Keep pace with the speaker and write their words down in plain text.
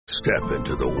Step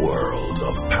into the world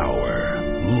of power,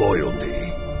 loyalty,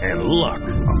 and luck.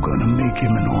 I'm gonna make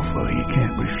him an offer he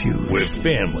can't refuse. With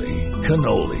family,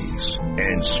 cannolis,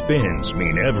 and spins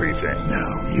mean everything.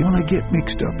 Now, you wanna get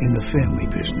mixed up in the family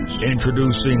business.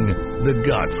 Introducing The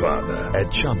Godfather at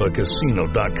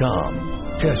ChumbaCasino.com.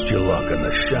 Test your luck in the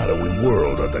shadowy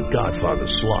world of The Godfather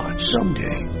slot.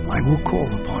 Someday, I will call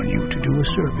upon you to do a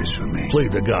service for me. Play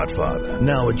The Godfather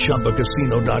now at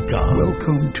ChumbaCasino.com.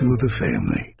 Welcome to the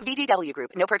family. VGW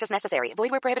Group. No purchase necessary. Void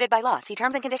where prohibited by law. See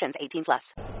terms and conditions. 18+.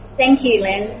 Thank you,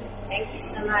 Lynn. Thank you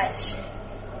so much.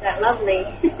 That lovely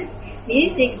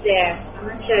music there. I'm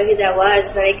not sure who that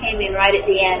was, but it came in right at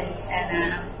the end,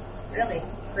 and really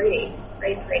pretty,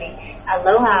 very pretty.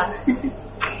 Aloha.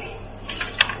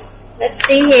 Let's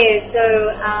see here. So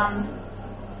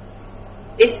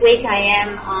this week I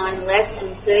am on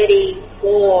lesson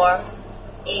 34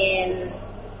 in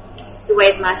the way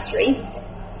of mastery,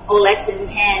 or lesson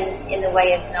 10 in the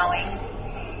way of knowing.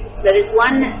 So there's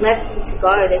one lesson to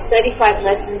go. There's 35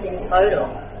 lessons in total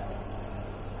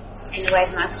in the way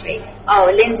of mastery.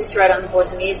 Oh, Lynn just wrote on the board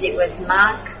the music was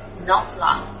Mark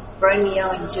Knopfler, Romeo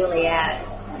and Juliet.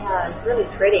 Yeah, it's really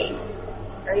pretty.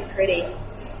 Very pretty.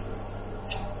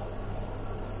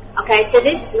 Okay, so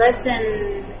this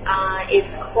lesson is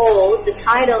called, the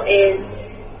title is,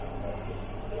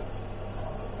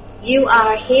 You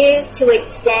Are Here to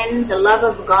Extend the Love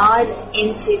of God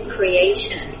into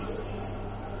Creation.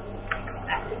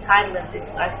 That's the title of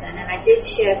this lesson. And I did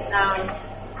share some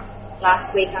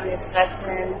last week on this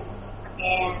lesson,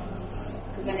 and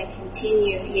I'm going to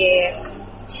continue here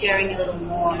sharing a little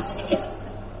more, just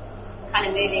kind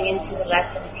of moving into the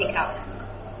lesson, pick up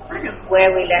kind of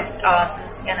where we left off. I'm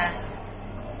just going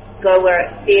to go where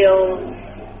it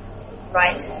feels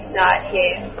right to start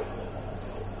here.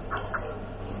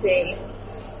 Let's see.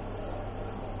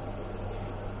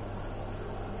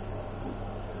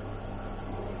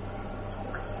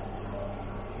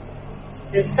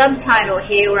 The subtitle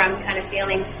here where I'm kind of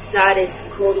feeling to start is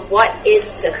called What is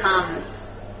to Come?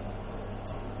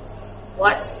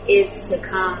 What is to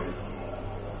come?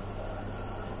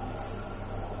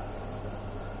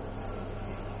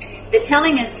 They're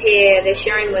telling us here, they're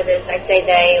sharing with us, I say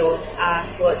they, or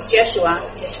well, it's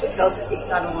Joshua. Joshua tells us he's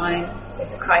not alone with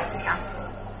the Christ Council,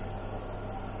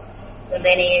 the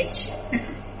lineage,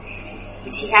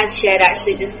 which he has shared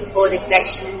actually just before this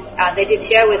section. They did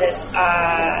share with us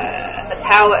the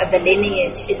power of the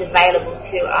lineage is available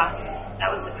to us. That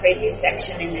was the previous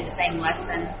section in this same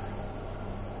lesson.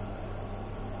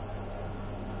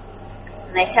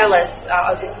 And they tell us,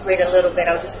 I'll just read a little bit,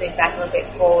 I'll just move back a little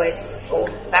bit forward or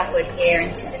backward here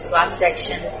into this last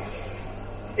section.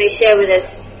 They share with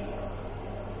us,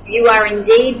 you are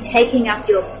indeed taking up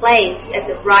your place at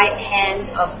the right hand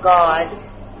of God.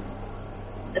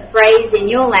 The phrase in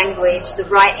your language, the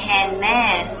right hand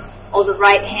man or the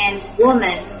right hand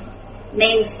woman,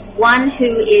 means one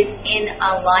who is in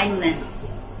alignment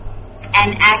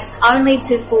and acts only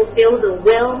to fulfill the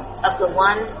will of the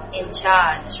one in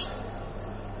charge.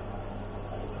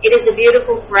 It is a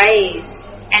beautiful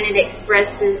phrase, and it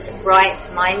expresses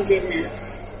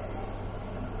right-mindedness.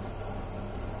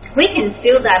 We can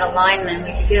feel that alignment.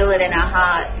 We feel it in our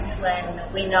hearts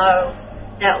when we know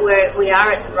that we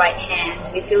are at the right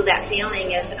hand. We feel that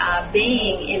feeling of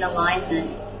being in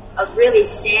alignment, of really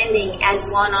standing as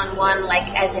one-on-one, like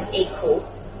as an equal,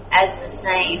 as the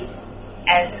same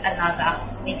as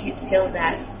another. We can feel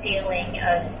that feeling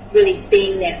of really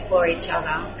being there for each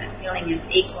other, that feeling of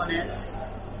equalness.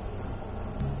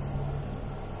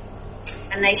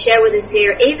 And they share with us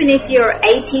here, even if you're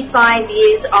 85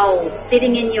 years old,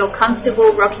 sitting in your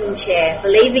comfortable rocking chair,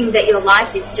 believing that your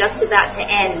life is just about to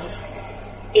end,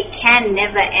 it can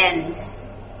never end.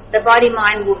 The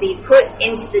body-mind will be put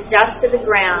into the dust of the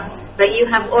ground, but you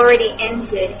have already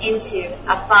entered into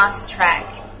a fast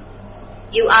track.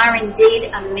 You are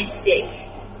indeed a mystic.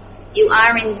 You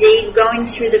are indeed going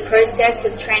through the process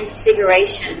of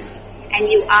transfiguration, and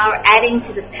you are adding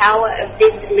to the power of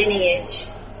this lineage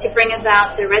to bring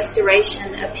about the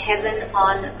restoration of heaven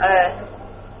on earth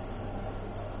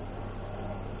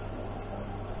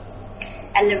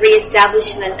and the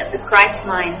re-establishment of the Christ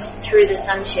mind through the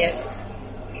sonship.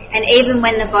 And even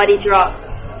when the body drops,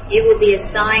 you will be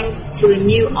assigned to a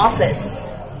new office.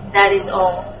 That is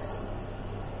all.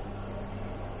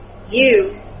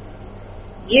 You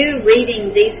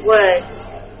reading these words,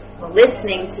 or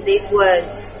listening to these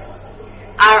words,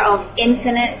 are of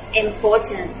infinite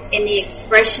importance in the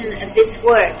expression of this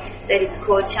work that is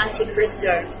called Shanti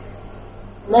Christo,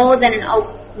 more than an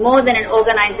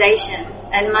organization,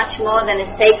 and much more than a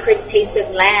sacred piece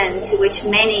of land to which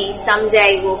many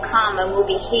someday will come and will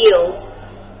be healed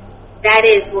that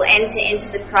is, will enter into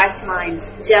the Christ mind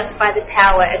just by the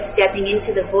power of stepping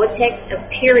into the vortex of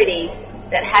purity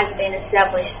that has been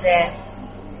established there.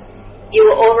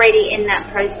 You are already in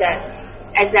that process.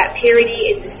 As that purity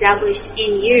is established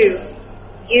in you,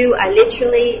 you are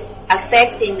literally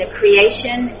affecting the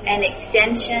creation and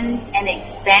extension and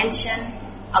expansion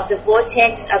of the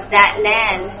vortex of that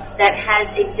land that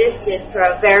has existed for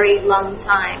a very long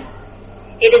time.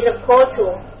 It is a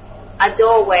portal, a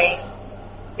doorway.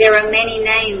 There are many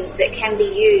names that can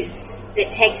be used that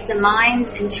takes the mind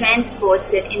and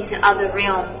transports it into other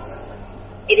realms.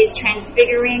 It is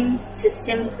transfiguring to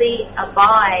simply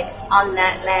abide on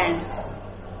that land.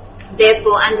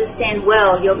 Therefore, understand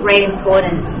well your great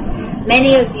importance.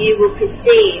 Many of you will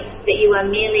perceive that you are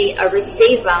merely a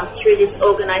receiver through this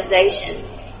organization.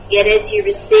 Yet as you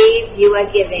receive, you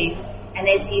are giving. And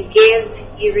as you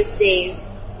give, you receive.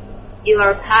 You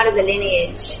are a part of the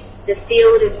lineage, the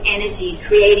field of energy,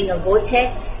 creating a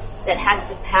vortex that has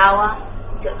the power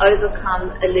to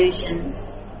overcome illusions.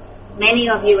 Many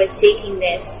of you are seeking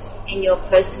this in your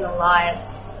personal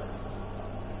lives.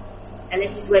 And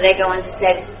this is where they go on to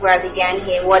say, this is where I began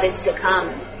here, what is to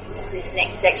come. This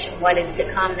next section, what is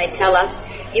to come. They tell us,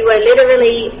 you are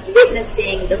literally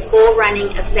witnessing the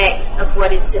forerunning effects of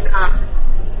what is to come.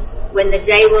 When the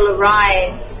day will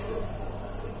arise,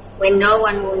 when no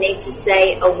one will need to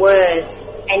say a word,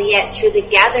 and yet through the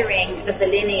gathering of the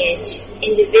lineage,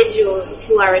 individuals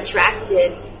who are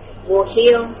attracted will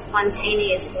heal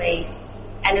spontaneously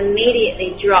and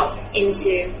immediately drop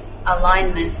into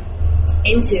alignment,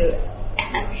 into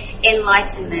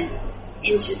enlightenment.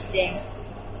 Interesting.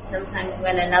 Sometimes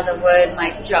when another word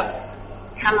might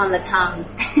come on the tongue.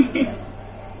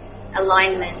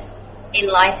 Alignment,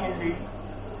 enlightenment.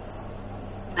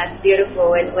 That's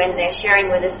beautiful. And when they're sharing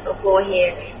with us before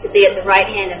here, to be at the right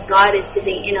hand of God is to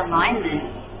be in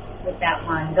alignment with that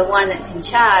one. The one that's in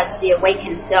charge, the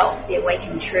awakened self, the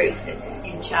awakened truth that's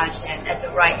in charge at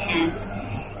the right hand.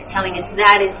 They're telling us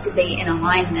that is to be in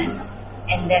alignment.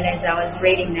 And then as I was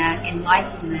reading that,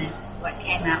 enlightenment, what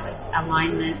came out was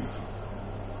alignment.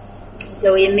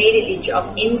 So we immediately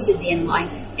drop into the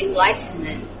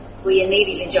enlightenment. We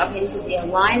immediately drop into the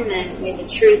alignment with the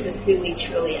truth of who we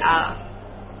truly are.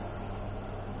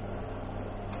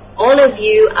 All of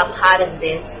you are part of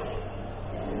this.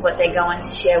 This is what they go on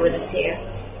to share with us here.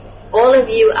 All of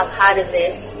you are part of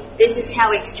this. This is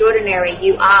how extraordinary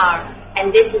you are.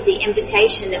 And this is the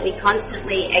invitation that we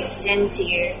constantly extend to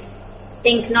you.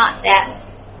 Think not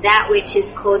that which is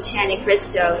called Shani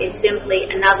Christo is simply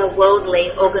another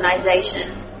worldly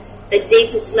organization. The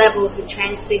deepest levels of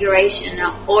transfiguration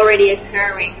are already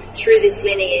occurring through this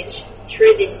lineage,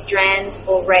 through this strand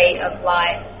or ray of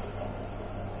light.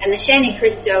 And the Shani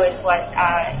Christo is what,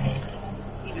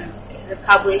 the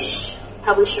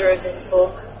publisher of this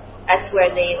book, that's where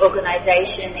the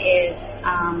organization is,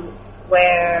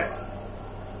 where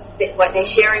what they're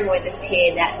sharing with us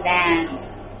here, that land.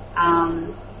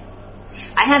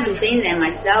 I haven't been there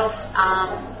myself.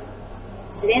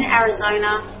 Is it in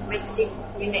Arizona,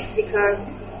 New Mexico?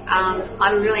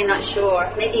 I'm really not sure.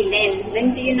 Maybe Lynn.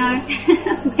 Lynn, do you know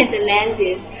where the land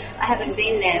is? I haven't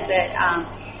been there, but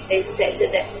so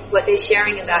that's what they're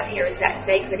sharing about here is that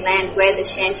sacred land where the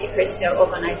Shanti Cristo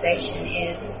organization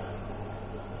is.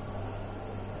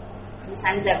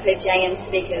 Sometimes I've heard JM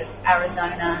speak of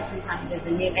Arizona, sometimes of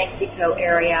the New Mexico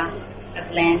area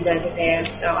of land over there,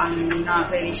 so I'm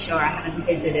not really sure. I haven't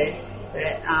visited,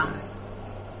 but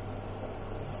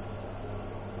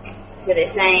so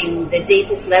they're saying the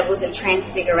deepest levels of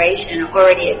transfiguration are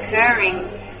already occurring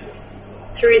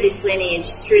through this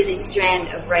lineage, through this strand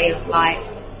of ray of light.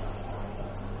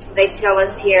 They tell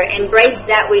us here, embrace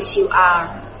that which you are,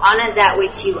 honor that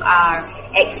which you are,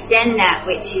 extend that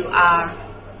which you are,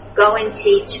 go and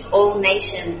teach all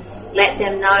nations, let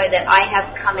them know that I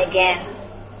have come again.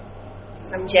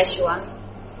 From Jeshua.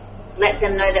 Let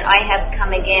them know that I have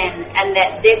come again, and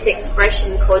that this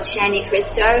expression called Shani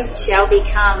Christo shall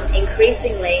become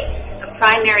increasingly a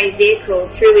primary vehicle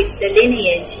through which the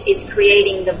lineage is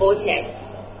creating the vortex,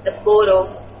 the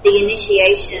portal, the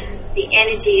initiation, the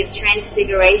energy of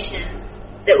transfiguration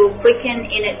that will quicken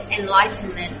in its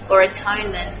enlightenment or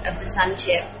atonement of the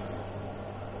sonship.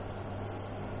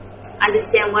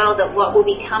 Understand well that what will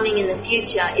be coming in the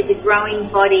future is a growing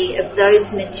body of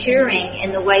those maturing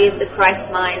in the way of the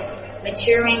Christ mind,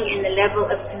 maturing in the level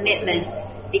of commitment,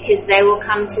 because they will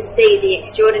come to see the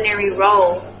extraordinary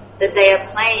role that they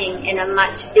are playing in a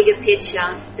much bigger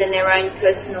picture than their own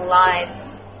personal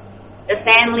lives. The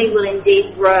family will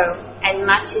indeed grow, and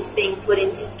much is being put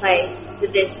into place for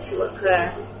this to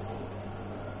occur.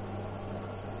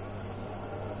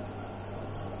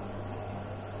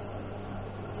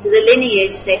 So the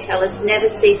lineage, they tell us, never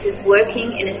ceases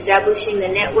working in establishing the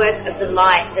network of the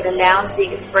light that allows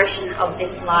the expression of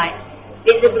this light,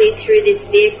 visibly through this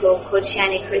vehicle called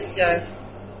Shani Christo.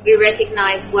 We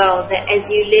recognize well that as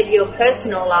you live your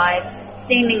personal lives,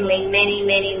 seemingly many,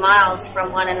 many miles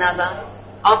from one another,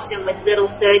 often with little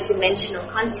third-dimensional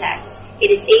contact,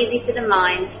 it is easy for the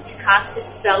mind to cast a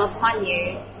spell upon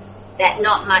you that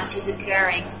not much is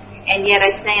occurring. And yet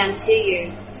I say unto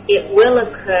you, it will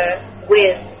occur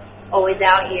with or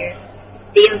without you.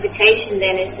 The invitation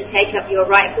then is to take up your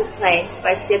rightful place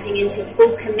by stepping into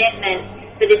full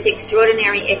commitment for this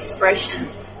extraordinary expression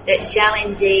that shall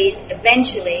indeed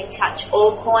eventually touch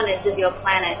all corners of your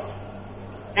planet.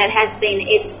 That has been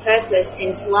its purpose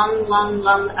since long, long,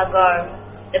 long ago.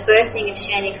 The birthing of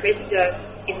Shani Christo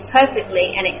is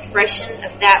perfectly an expression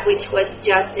of that which was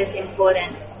just as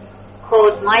important,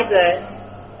 called my birth,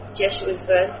 Jeshua's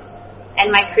birth, and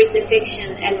my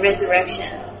crucifixion and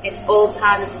resurrection. It's all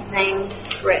part of the same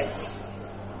script.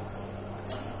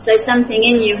 So something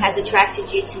in you has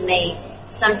attracted you to me.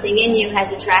 Something in you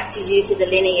has attracted you to the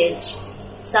lineage.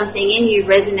 Something in you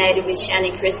resonated with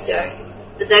Shani Christo.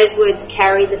 For those words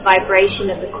carry the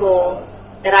vibration of the call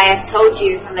that I have told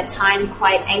you from a time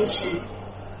quite ancient.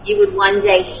 You would one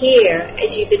day hear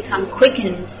as you become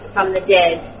quickened from the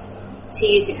dead, to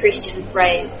use a Christian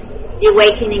phrase, the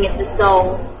awakening of the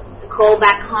soul, the call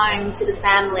back home to the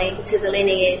family, to the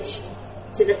lineage,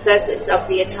 to the purpose of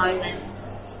the atonement.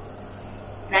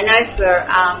 And I know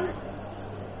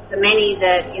for many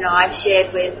that, I've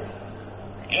shared with,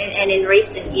 and in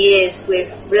recent years,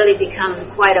 we've really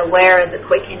become quite aware of the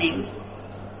quickening.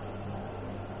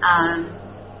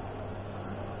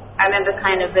 I remember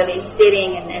kind of really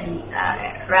sitting and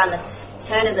around the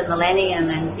turn of the millennium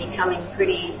and becoming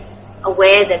pretty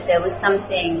aware that there was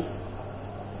something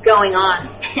going on.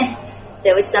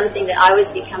 There was something that I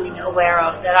was becoming aware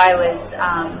of, that I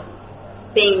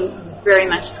was being very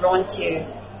much drawn to,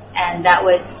 and that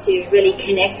was to really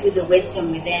connect with the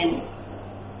wisdom within.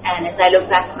 And as I look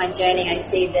back at my journey, I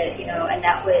see that, and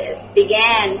that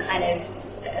began kind of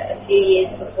a few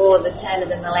years before the turn of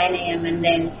the millennium, and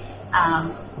then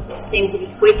it seemed to be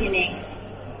quickening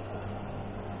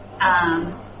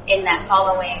in that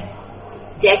following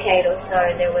decade or so.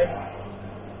 There was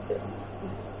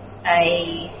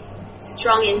a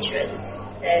strong interest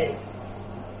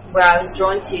where I was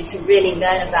drawn to really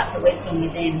learn about the wisdom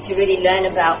within, to really learn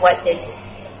about what this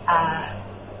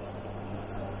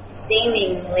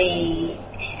seemingly,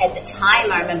 at the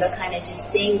time I remember kind of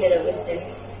just seeing that it was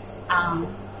this,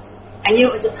 I knew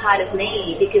it was a part of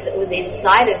me because it was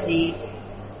inside of me,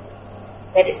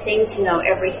 that it seemed to know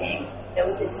everything. There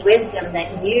was this wisdom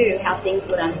that knew how things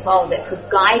would unfold, that could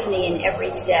guide me in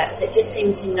every step, that just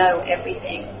seemed to know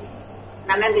everything.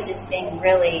 And I remember just being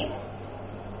really,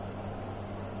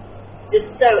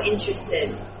 just so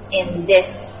interested in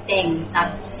this thing.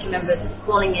 I just remember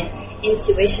calling it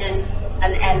intuition,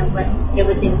 and when it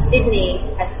was in Sydney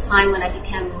at the time when I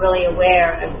became really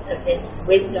aware of this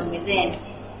wisdom within.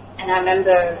 And I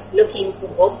remember looking for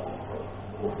books.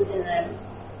 This was I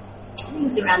think it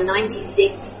was around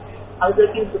 96. I was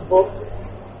looking for books,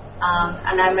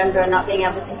 and I remember not being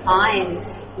able to find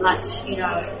much,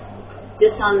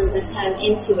 just on the term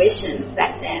intuition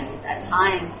back then, at that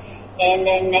time. And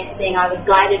then next thing, I was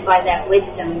guided by that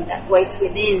wisdom, that voice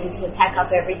within, to pack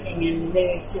up everything and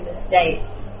move to the States.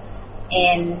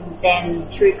 And then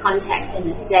through contacts in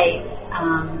the States,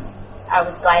 I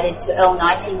was guided to Earl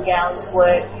Nightingale's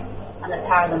work on the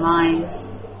power of the mind.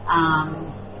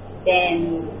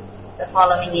 Then the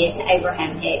following year to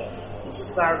Abraham Hicks, which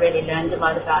is where I really learned a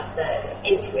lot about the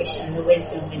intuition, the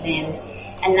wisdom within.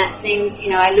 And that seems,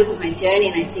 I look at my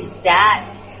journey and I see that,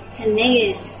 to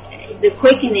me, is the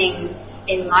quickening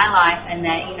in my life, and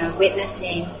that,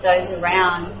 witnessing those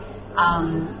around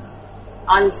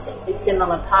on the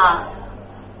similar path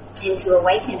into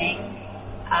awakening,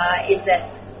 is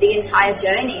that the entire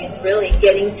journey is really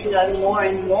getting to know more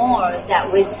and more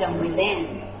that wisdom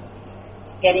within,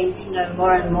 getting to know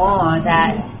more and more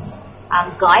that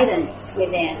guidance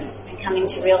within, and coming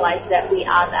to realize that we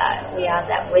are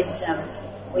that wisdom,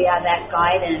 we are that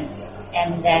guidance,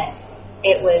 and that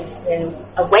it was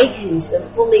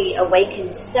the fully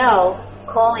awakened self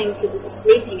calling to the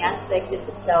sleeping aspect of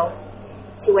the self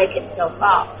to wake itself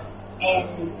up,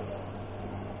 and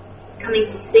coming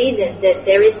to see that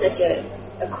there is such a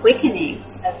quickening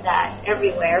of that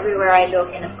everywhere I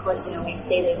look. And of course, we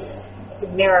see this, it's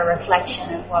a mirror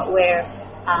reflection of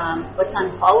what's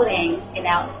unfolding in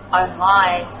our own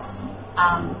lives,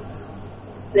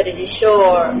 but it is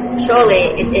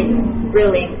surely it's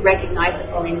really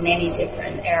recognizable in many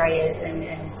different areas,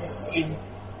 and just in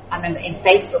I remember in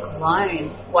Facebook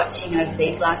alone, watching over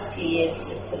these last few years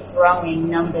just the growing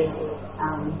numbers of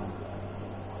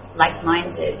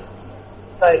like-minded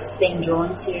folks being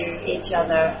drawn to each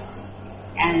other.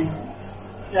 And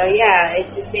so, yeah, it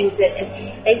just seems that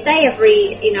they say I've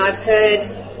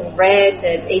heard or read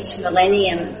that each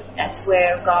millennium, that's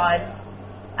where God,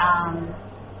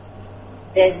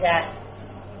 there's that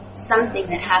something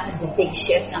that happens, a big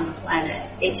shift on the planet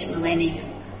each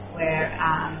millennium, where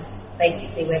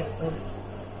basically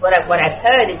what I've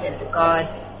heard is that the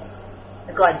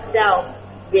God self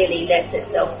really lets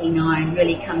itself be known,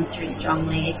 really comes through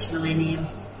strongly each millennium.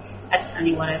 That's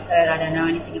only what I've heard. I don't know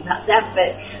anything about that,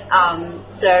 but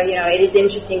so it is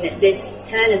interesting that this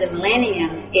turn of the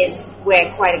millennium is where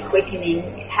quite a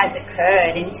quickening has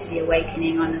occurred into the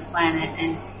awakening on the planet,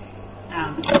 and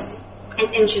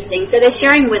it's interesting. So they're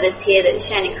sharing with us here that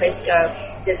Shani Christo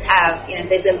does have,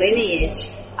 there's a lineage,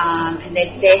 and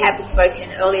they have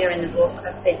spoken earlier in the book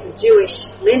of it's a Jewish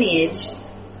lineage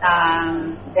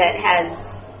that has,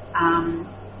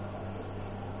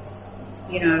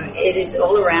 it is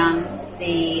all around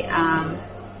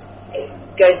it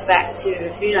goes back to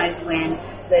who knows when,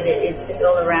 but it's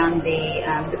all around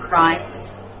the Christ.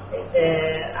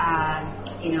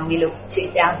 We look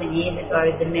 2,000 years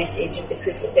ago, the message of the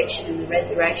crucifixion and the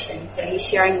resurrection. So he's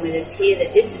sharing with us here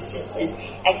that this is just an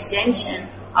extension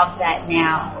of that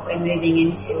now, what we're moving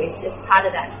into. It's just part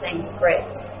of that same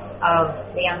script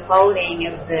of the unfolding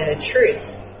of the truth,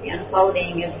 the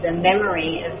unfolding of the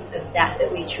memory of that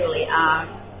we truly are.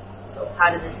 It's all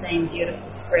part of the same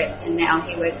beautiful script. And now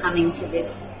here we're coming to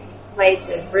this place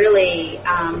of really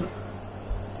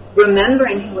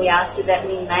remembering who we are so that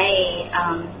we may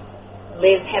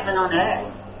live heaven on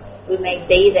earth. We may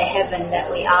be the heaven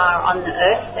that we are on the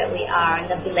earth that we are, and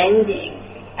the blending.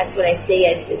 That's what I see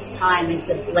as this time, is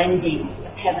the blending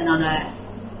of heaven on earth,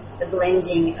 the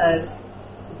blending of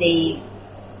the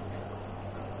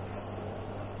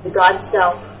God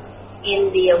self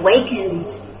in the awakened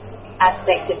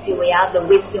aspect of who we are, the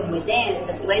wisdom within,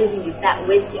 the blending of that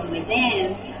wisdom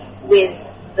within with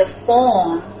the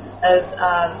form of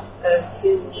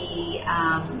who we,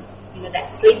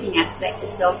 that sleeping aspect of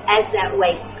self. As that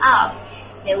wakes up,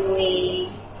 then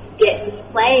we get to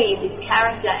play this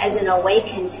character as an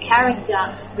awakened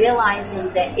character,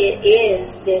 realizing that it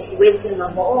is this wisdom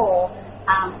of all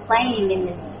playing in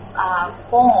this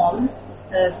form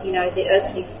of, the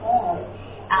earthly form,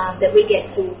 that we get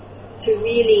to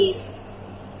really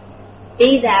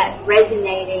be that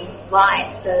resonating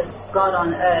light of God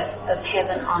on earth, of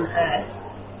heaven on earth.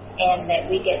 And that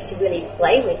we get to really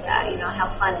play with that. How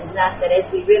fun is that? That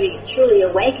as we really truly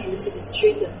awaken to this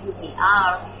truth of who we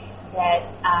are, that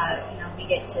we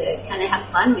get to kind of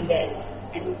have fun with this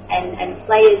and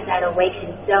play as that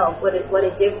awakened self. What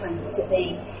a difference to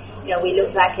being. We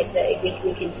look back at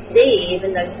we can see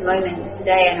even those moments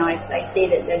today, and I see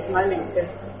that those moments of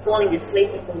falling asleep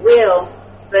at the wheel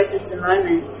versus the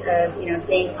moments of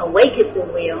being awake at the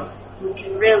wheel. We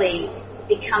can really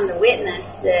become the witness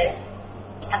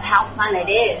of how fun it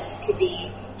is to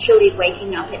be truly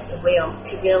waking up at the wheel,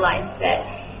 to realize that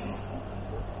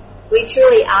we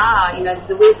truly are,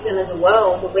 the wisdom of the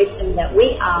world, the wisdom that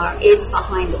we are is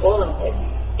behind all of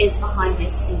this, is behind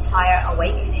this entire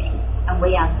awakening, and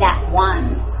we are that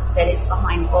one that is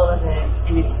behind all of it.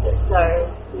 And it's just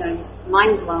so,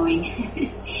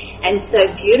 mind-blowing and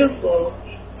so beautiful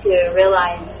to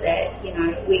realize that,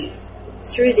 we,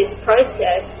 through this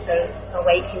process of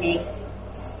awakening,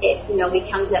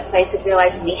 we come to that place of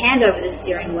realizing we hand over the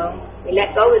steering wheel, we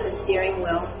let go of the steering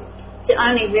wheel, to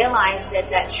only realize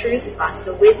that truth of us,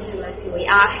 the wisdom of who we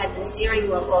are, had the steering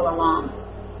wheel all along.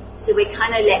 So we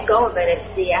kind of let go of it. It's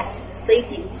the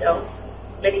sleeping self,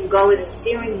 letting go of the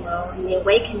steering wheel, and the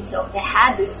awakened self that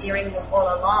had the steering wheel all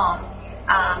along.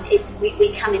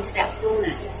 We come into that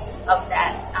fullness of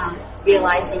that,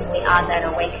 realizing we are that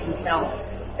awakened self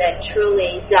that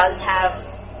truly does have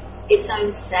its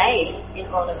own say in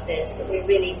all of this, that we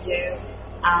really do.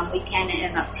 We can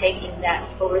end up taking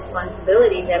that full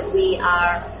responsibility that we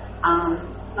are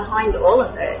behind all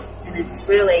of it, and it's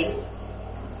really,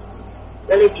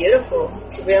 really beautiful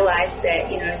to realize that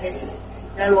there's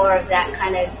no more of that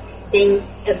kind of being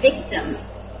a victim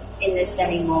in this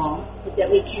anymore, but that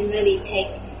we can really take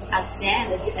our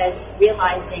stand as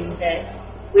realizing that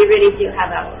we really do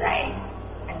have our say,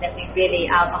 and that we really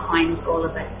are behind all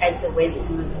of it as the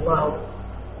wisdom of the world,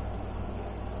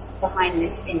 behind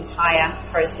this entire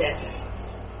process.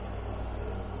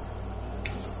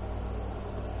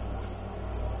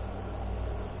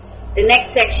 The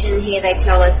next section here, they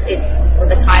tell us,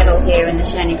 the title here in the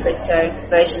Shani Christo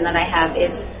version that I have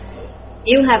is,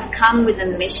 "You have come with a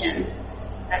mission,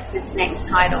 That's this next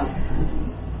title.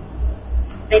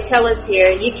 They tell us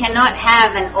here, you cannot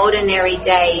have an ordinary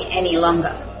day any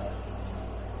longer.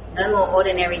 No more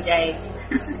ordinary days.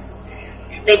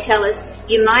 They tell us,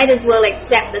 you might as well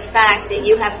accept the fact that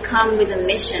you have come with a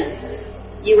mission.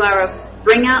 You are a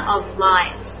bringer of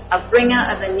light, a bringer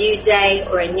of a new day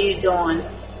or a new dawn.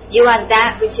 You are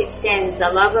that which extends the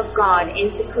love of God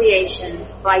into creation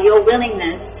by your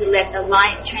willingness to let the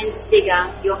light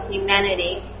transfigure your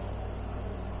humanity.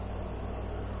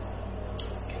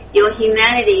 Your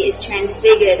humanity is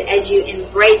transfigured as you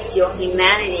embrace your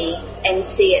humanity and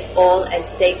see it all as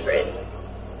sacred.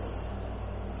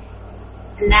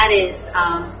 And that is,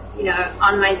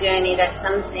 on my journey, that's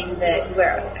something that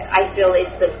where I feel is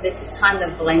this time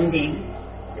of blending,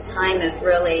 the time of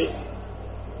really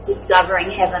discovering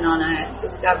heaven on earth,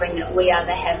 discovering that we are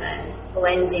the heaven,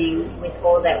 blending with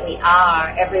all that we are,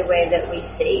 everywhere that we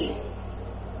see,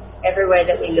 everywhere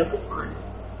that we look upon.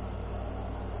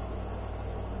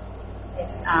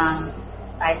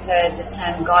 I've heard the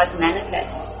term God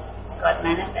manifest. It's God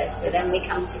manifested, and we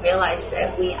come to realize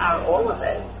that we are all of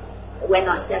it. We're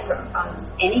not separate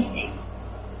from anything.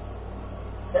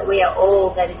 That we are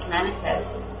all that is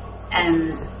manifest,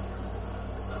 and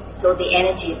it's all the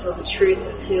energy, it's all the truth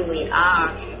of who we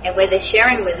are. And where they're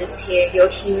sharing with us here, your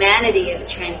humanity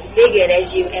is transfigured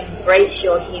as you embrace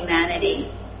your humanity.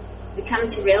 We come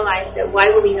to realize that why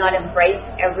would we not embrace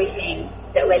everything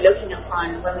that we're looking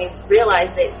upon when we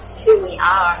realize it's who we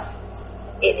are?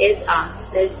 It is us.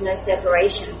 There's no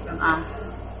separation from us.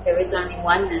 There is only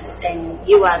oneness, and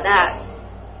you are that.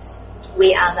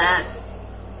 We are that.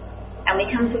 And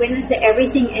we come to witness that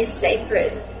everything is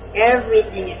sacred.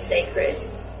 Everything is sacred.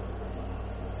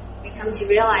 We come to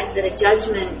realize that a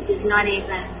judgment does not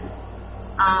even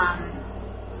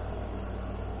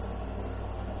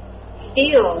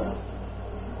feel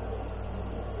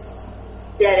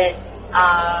that it's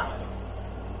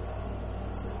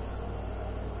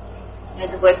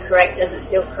the word correct doesn't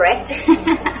feel correct.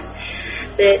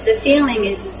 The feeling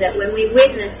is that when we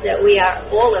witness that we are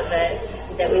all of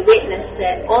it, that we witness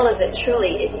that all of it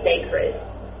truly is sacred.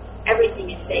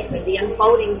 Everything is sacred. The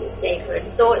unfoldings are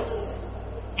sacred. Thoughts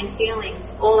and feelings,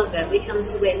 all of it. We come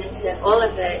to witness that all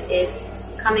of it is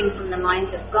coming from the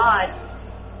minds of God.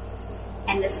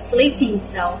 And the sleeping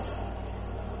self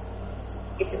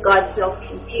is the God self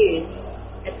confused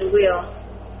at the wheel.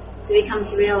 So we come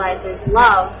to realize there's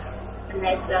love, and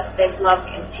there's love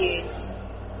confused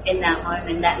in that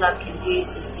moment. That love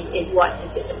confused is what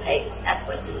dissipates. That's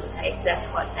what dissipates. That's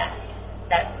what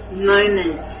that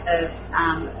moment of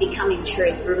becoming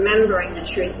truth, remembering the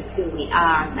truth of who we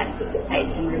are, that dissipates,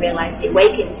 and we realize the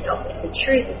awakened self is the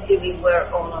truth of who we were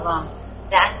all along.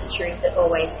 That's the truth that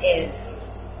always is.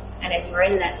 And as we're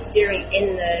in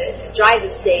the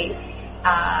driver's seat,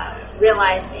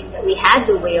 realizing that we had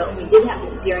the wheel, we did have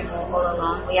the steering wheel all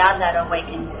along, we are that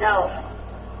awakened self,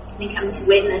 we come to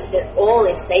witness that all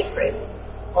is sacred,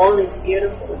 all is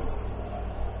beautiful,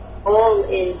 all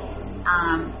is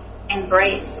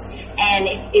embraced. And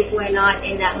if we're not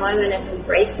in that moment of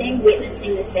embracing,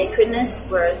 witnessing the sacredness,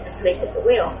 we're asleep at the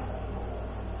wheel.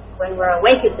 When we're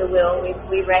awake at the wheel,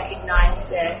 we recognize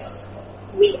that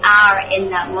we are in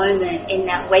that moment, in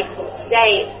that wakeful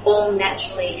state, all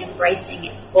naturally embracing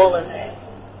it, all of it,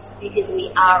 because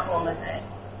we are all of it.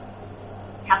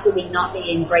 How could we not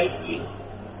be embracing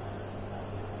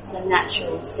the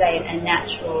natural state and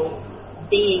natural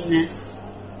beingness?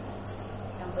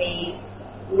 And we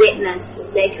witness the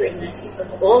sacredness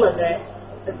of all of it,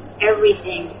 of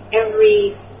everything,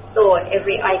 every thought,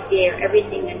 every idea,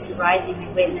 everything that's arising.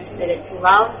 We witness that it's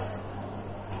love,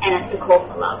 and it's a call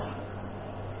for love.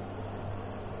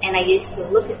 And I used to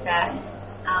look at that.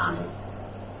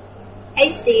 Hey,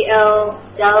 CL,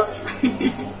 Dove.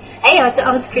 Hey,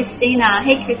 it's Christina.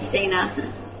 Hey,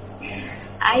 Christina.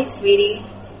 Hi, sweetie.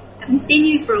 Haven't seen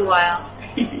you for a while.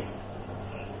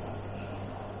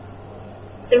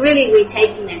 So really, we're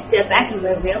taking that step back and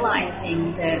we're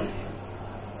realizing that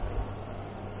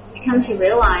we come to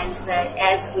realize that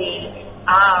as we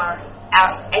are,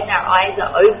 as our eyes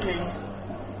are open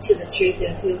to the truth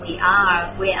of who we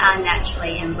are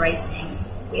naturally embracing.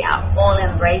 We are all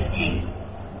embracing.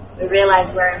 We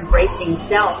realize we're embracing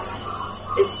self.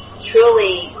 There's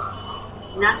truly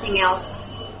nothing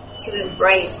else to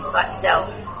embrace but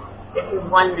self. This is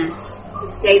oneness, the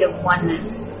state of oneness,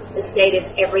 the state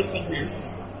of everythingness.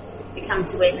 We come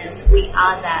to witness we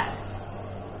are that.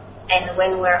 And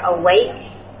when we're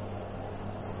awake,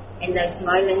 in those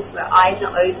moments where eyes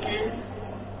are open,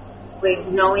 we're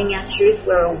knowing our truth,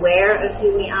 we're aware of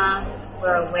who we are,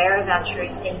 we're aware of our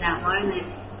truth in that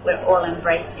moment, we're all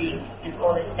embracing, and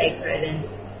all is sacred. And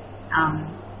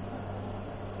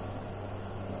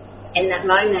in that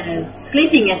moment of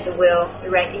sleeping at the wheel, we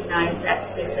recognize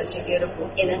that's just such a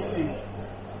beautiful, innocent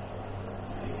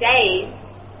state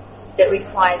that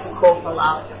requires a call for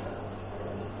love.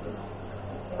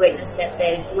 We witness that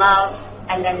there's love,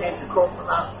 and then there's a call for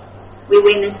love. We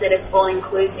witness that it's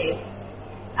all-inclusive.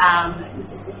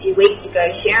 Just a few weeks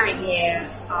ago, sharing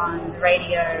here on the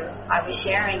radio, I was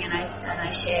sharing and I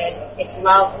shared it's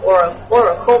love or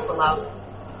a call for love,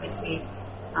 as we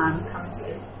come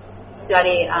to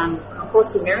study A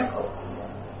Course in Miracles.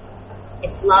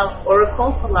 It's love or a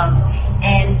call for love.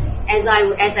 And as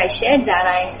I shared that,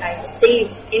 I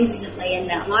received instantly in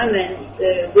that moment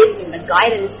the wisdom, the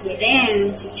guidance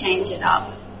within to change it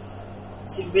up,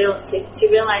 to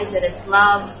realize that it's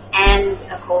love and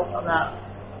a call for love,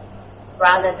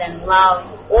 rather than love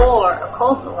or a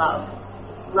call for love.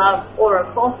 It's love or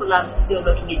a call for love. It's still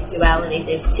looking at duality.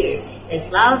 There's two. There's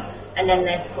love, and then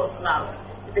there's a call for love.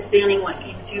 But the feeling what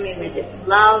came through me was it's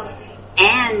love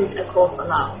and a call for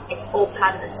love. It's all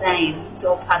part of the same. It's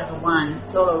all part of the one.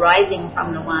 It's all arising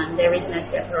from the one. There is no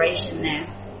separation there.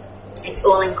 It's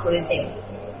all inclusive.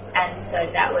 And so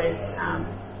that was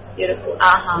a beautiful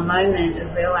aha moment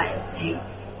of realizing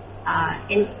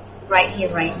right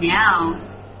here, right now,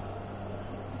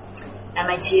 am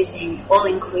I choosing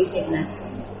all-inclusiveness?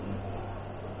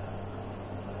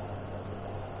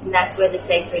 And that's where the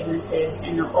sacredness is,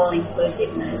 and the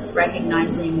all-inclusiveness,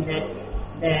 recognizing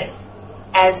that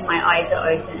as my eyes are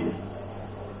open,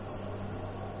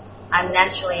 I'm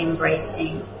naturally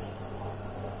embracing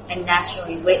and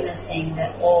naturally witnessing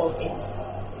that all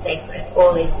is sacred,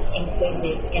 all is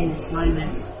inclusive in this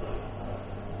moment.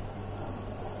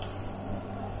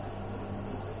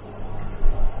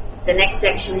 The next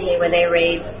section here where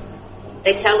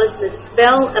they tell us the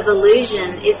spell of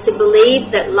illusion is to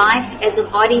believe that life as a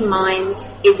body-mind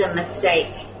is a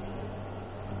mistake.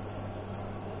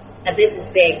 Now this is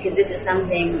big because this is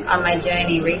something on my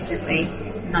journey recently.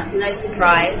 No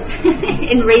surprise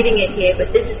in reading it here,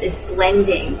 but this is this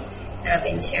blending that I've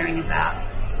been sharing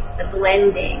about. The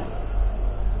blending.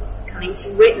 Coming to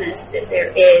witness that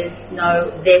there is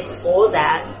no this or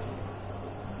that.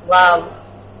 Love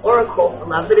or a call for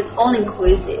love, but it's all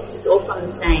inclusive. It's all from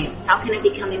the same. How can it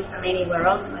be coming from anywhere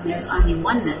else when there's only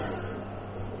oneness?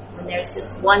 When there's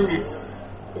just oneness.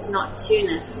 It's not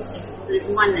two-ness. It's just there's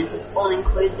oneness. It's all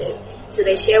inclusive. So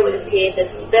they share with us here, the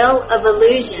spell of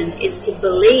illusion is to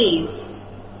believe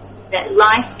that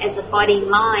life as a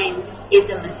body-mind is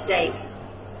a mistake.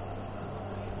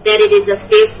 That it is a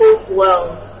fearful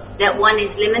world. That one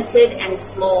is limited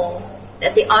and small.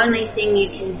 That the only thing you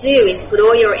can do is put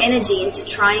all your energy into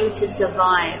trying to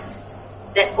survive.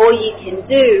 That all you can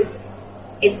do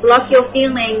is block your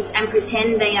feelings and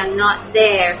pretend they are not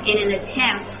there in an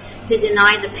attempt to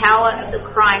deny the power of the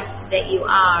Christ that you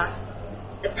are.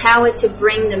 The power to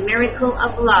bring the miracle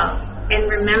of love and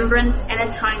remembrance and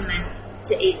atonement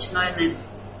to each moment.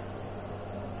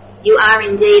 You are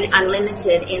indeed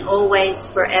unlimited in all ways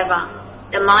forever.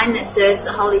 The mind that serves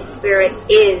the Holy Spirit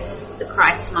is the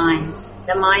Christ mind.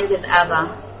 The mind of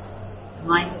Abba, the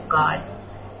mind of God,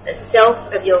 the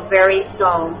self of your very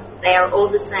soul, they are all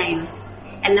the same.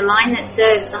 And the mind that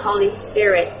serves the Holy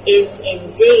Spirit is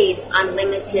indeed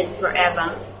unlimited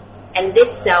forever. And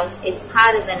this self is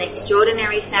part of an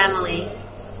extraordinary family,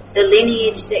 the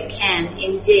lineage that can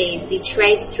indeed be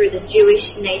traced through the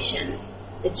Jewish nation,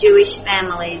 the Jewish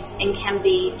families, and can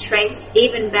be traced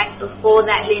even back before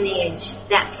that lineage,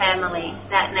 that family,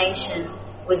 that nation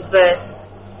was birthed.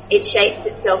 It shapes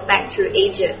itself back through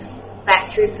Egypt,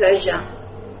 back through Persia.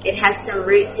 It has some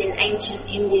roots in ancient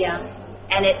India,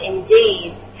 and it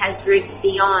indeed has roots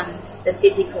beyond the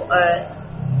physical earth.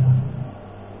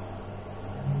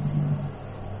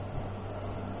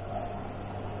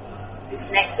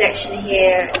 This next section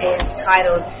here is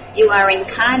titled, You Are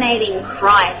Incarnating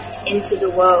Christ into the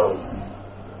World.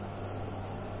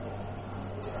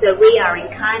 So we are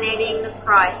incarnating the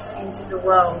Christ into the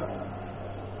world.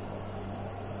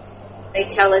 They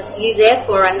tell us, you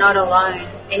therefore are not alone,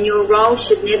 and your role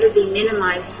should never be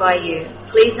minimized by you.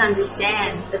 Please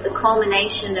understand that the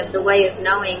culmination of the way of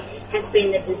knowing has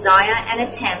been the desire and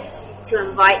attempt to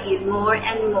invite you more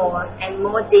and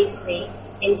more deeply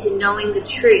into knowing the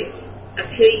truth of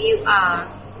who you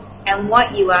are and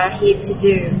what you are here to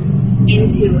do,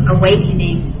 into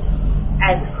awakening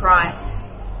as Christ.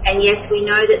 And yes, we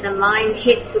know that the mind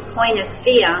hits the point of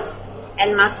fear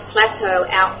and must plateau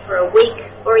out for a week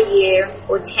or a year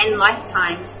or 10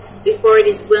 lifetimes before it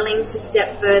is willing to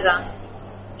step further.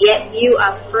 Yet you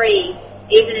are free,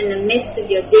 even in the midst of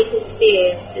your deepest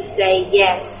fears, to say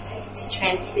yes to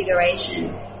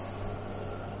transfiguration.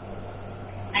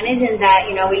 And isn't that,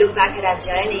 we look back at our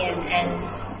journey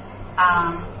and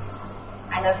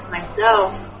I know for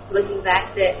myself, looking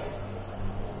back, that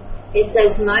it's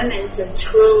those moments of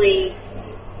truly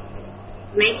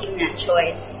making that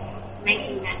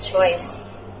choice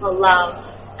for love,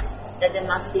 that there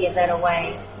must be a better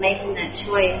way, making that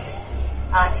choice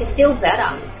to feel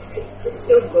better, to just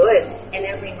feel good in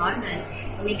every moment.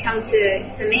 And I've come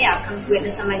to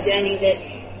witness on my journey that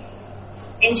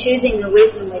in choosing the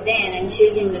wisdom within and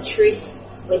choosing the truth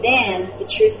within, the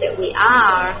truth that we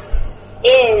are,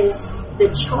 is the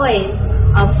choice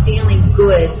of feeling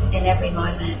good in every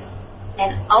moment.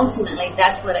 And ultimately,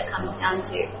 that's what it comes down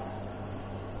to.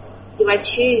 Do I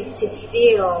choose to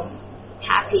feel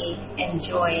happy and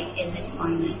joy in this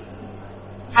moment?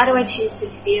 How do I choose to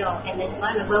feel in this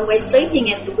moment? When we're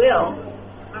sleeping at the will,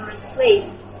 when we're asleep,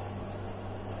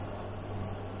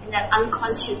 in that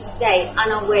unconscious state,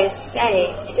 unaware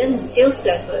state, it doesn't feel so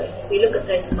good. As we look at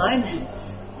those moments,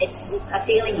 it's a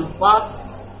feeling of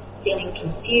lost, feeling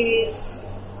confused,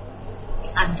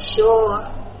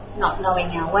 unsure, not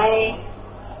knowing our way.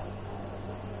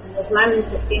 And there's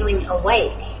moments of feeling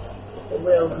awake at the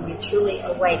will, when we're truly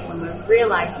awake, when we're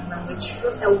realizing, when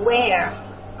we're aware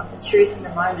of the truth in the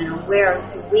moment, aware of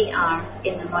who we are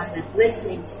in the moment,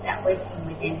 listening to that wisdom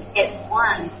within, at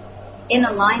one, in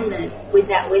alignment with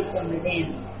that wisdom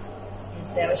within.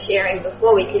 As I was sharing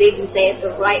before, we could even say at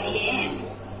the right hand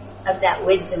of that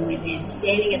wisdom within,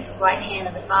 standing at the right hand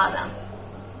of the Father,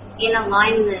 in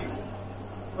alignment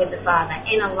with the Father,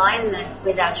 in alignment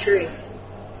with our truth.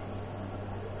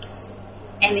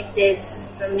 And if there's,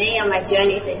 for me on my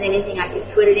journey, if there's anything I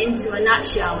could put it into a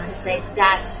nutshell and say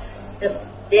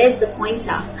there's the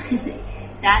pointer.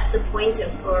 That's the pointer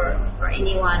for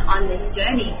anyone on this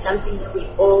journey, something that we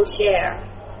all share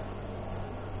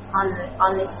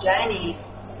on this journey,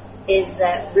 is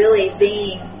that really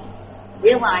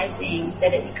realizing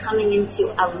that it's coming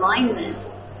into alignment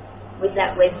with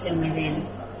that wisdom within.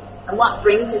 And what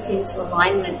brings us into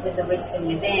alignment with the wisdom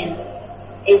within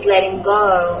is letting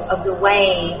go of the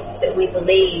way that we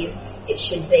believed it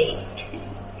should be.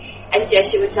 As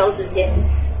Joshua tells us in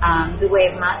The Way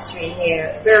of Mastery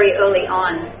here, very early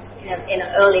on, in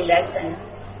an early lesson,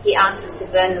 he asks us to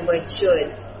burn the word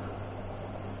should.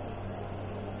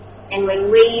 And when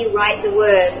we write the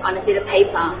word on a bit of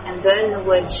paper and burn the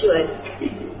word should,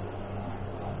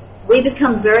 we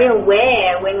become very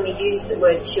aware when we use the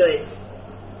word should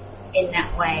in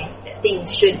that way, that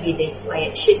things should be this way,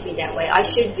 it should be that way, I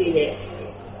should do this.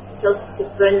 It tells us to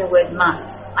burn the word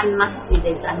must. I must do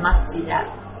this, I must do that.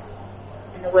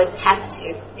 And the words have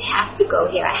to. They have to go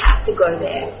here, I have to go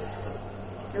there.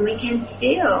 And we can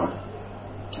feel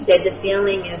that the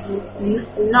feeling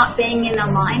of not being in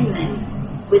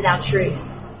alignment with our truth.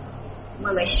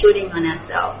 When we're shooting on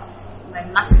ourselves, when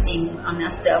we're musting on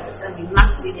ourselves, and we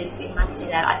must do this, we must do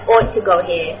that, I ought to go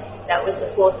here. That was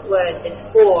the fourth word. There's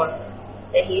four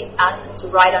that he asks us to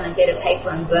write on a bit of paper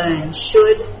and burn.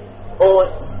 Should,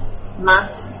 ought,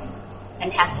 must,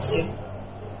 and have to.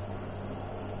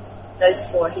 Those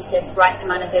four, he says, write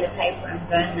them on a bit of paper and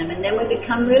burn them. And then we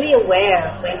become really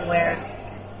aware when we're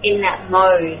in that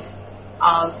mode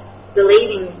of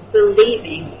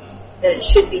believing that it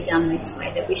should be done this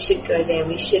way, that we should go there,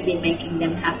 we should be making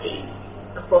them happy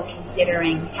before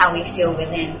considering how we feel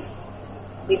within.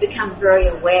 We become very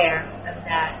aware of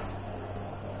that.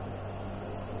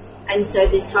 And so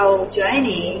this whole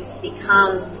journey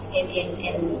becomes,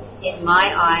 in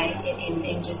my eye,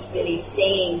 in just really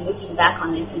seeing, looking back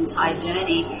on this entire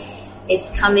journey, is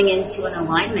coming into an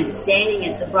alignment, standing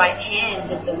at the right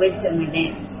hand of the wisdom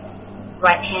within,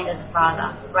 right hand of the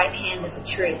Father, right hand of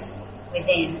the truth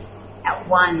within, at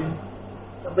one,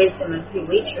 the wisdom of who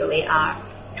we truly are,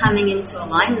 coming into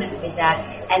alignment with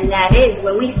that. And that is,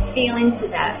 when we feel into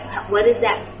that, what does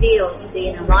that feel to be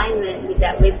in alignment with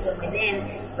that wisdom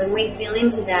within? When we feel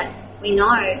into that, we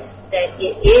know that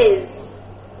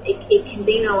it can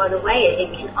be no other way.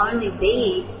 It can only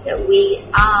be that we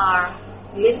are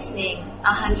listening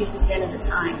 100% of the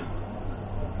time.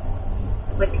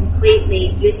 We're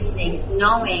completely listening,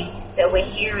 knowing that we're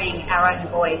hearing our own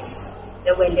voice,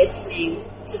 that we're listening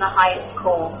to the highest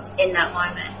call in that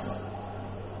moment.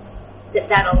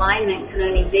 That alignment can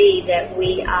only be that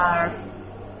we are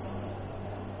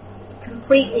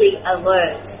completely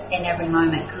alert in every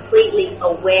moment, completely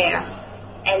aware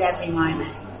at every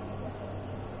moment,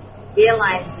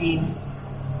 realizing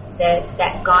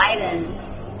that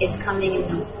guidance is coming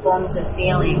in the forms of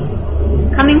feeling.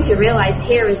 Coming to realize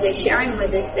here, as they're sharing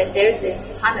with us, that there's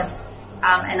this kind of,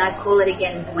 and I call it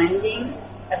again, blending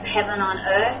of heaven on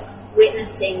earth,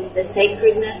 witnessing the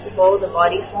sacredness of all the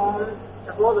body form,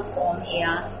 of all the form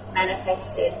here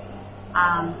manifested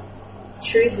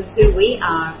truth of who we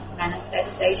are,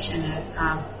 manifestation of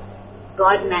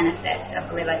God manifest. I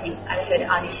think I heard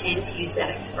Adi Shanti use that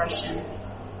expression.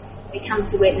 We come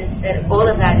to witness that all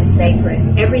of that is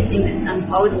sacred. Everything that's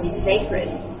unfolding is sacred.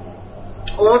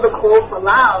 All the call for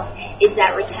love is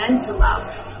that return to love,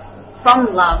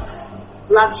 from love,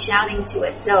 love shouting to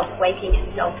itself, waking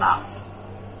itself up.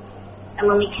 And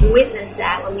when we can witness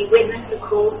that, when we witness the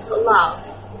calls for love,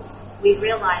 we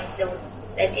realize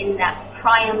that in that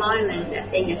prior moment,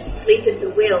 that being asleep at the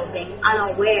wheel, being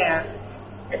unaware,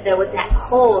 that there was that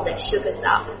call that shook us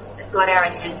up, that got our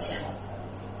attention,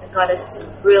 that got us to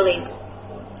really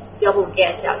double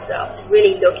guess ourselves, to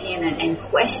really look in and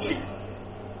question,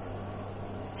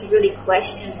 to really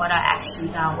question what our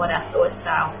actions are, what our thoughts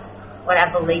are, what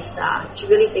our beliefs are, to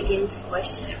really begin to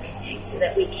question everything so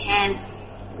that we can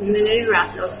maneuver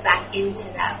ourselves back into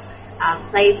that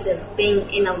place of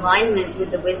being in alignment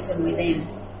with the wisdom within.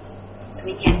 So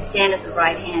we can stand at the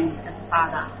right hand of the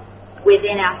Father,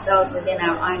 within ourselves, within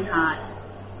our own heart,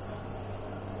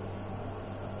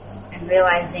 and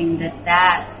realizing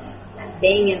that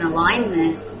being in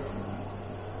alignment,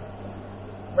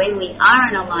 when we are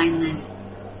in alignment,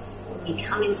 when we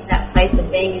come into that place of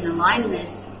being in alignment,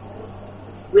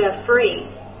 we are free.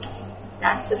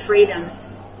 That's the freedom.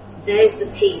 There's the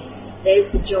peace.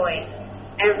 There's the joy.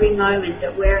 Every moment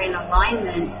that we're in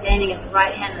alignment, standing at the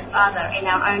right hand of the Father in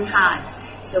our own hearts.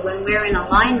 So when we're in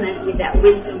alignment with that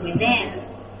wisdom within,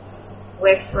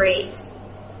 we're free.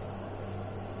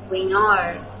 We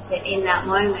know that in that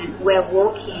moment we're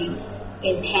walking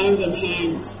in hand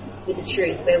with the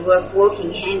truth. We're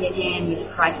walking hand in hand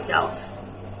with Christ self,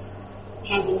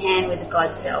 hand in hand with the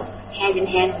God self, hand in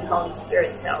hand with the Holy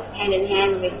Spirit self, hand in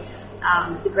hand with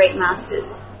the great masters,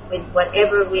 with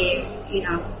whatever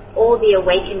all the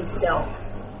awakened self,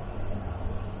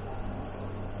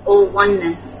 all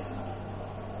oneness.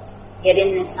 Yet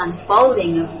in this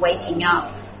unfolding of waking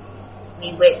up,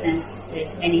 we witness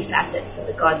there's many facets of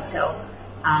the God self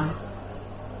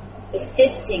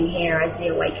assisting here as the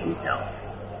awakened self.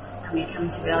 And we come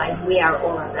to realize we are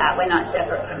all of that. We're not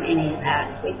separate from any of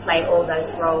that. We play all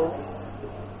those roles.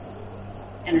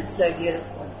 And it's so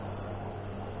beautiful.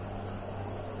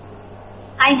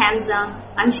 Hi Hamza.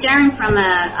 I'm sharing from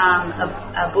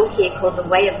a book here called The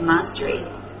Way of Mastery.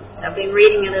 So I've been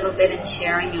reading a little bit and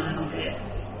sharing a little bit.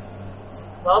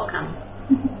 Welcome.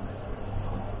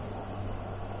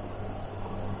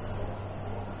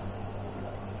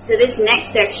 So this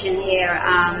next section here,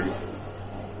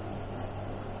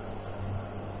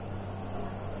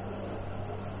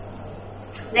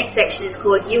 next section is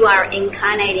called You Are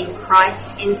Incarnating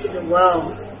Christ into the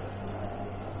World.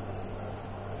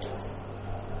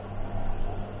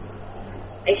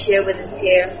 They share with us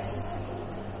here.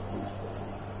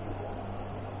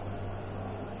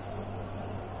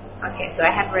 Okay, so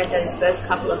I have read those first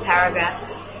couple of paragraphs.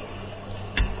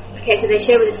 Okay, so they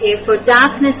share with us here, for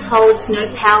darkness holds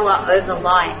no power over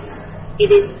light.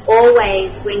 It is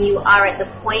always when you are at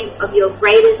the point of your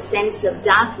greatest sense of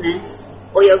darkness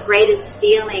or your greatest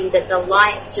feeling that the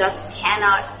light just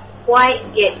cannot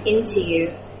quite get into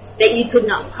you, that you could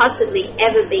not possibly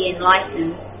ever be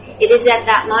enlightened. It is at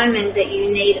that moment that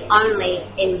you need only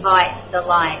invite the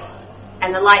light,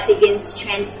 and the light begins to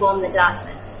transform the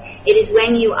darkness. It is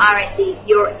when you are at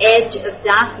your edge of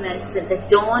darkness that the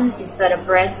dawn is but a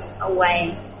breath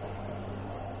away.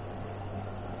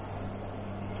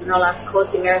 And all us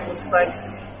Course in Miracles folks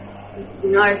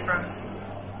know from,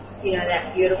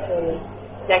 that beautiful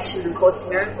section in Course in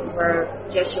Miracles where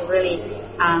Joshua really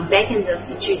beckons us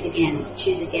to choose again,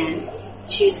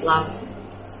 choose love.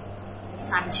 It's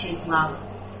time to choose love.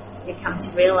 We come to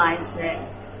realize that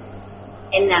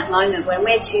in that moment when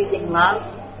we're choosing love,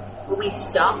 when we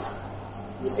stop,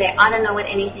 we say, I don't know what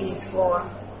anything is for.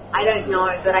 I don't know,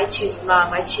 but I choose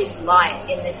love. I choose light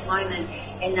in this moment.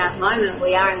 In that moment,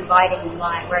 we are inviting the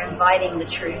light. We're inviting the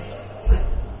truth.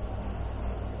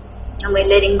 And we're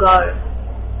letting go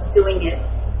of doing it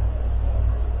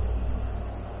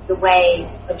the way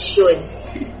of shoulds,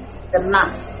 the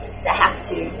must, the have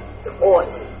to, the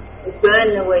ought. We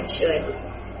burn the word should,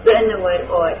 burn the word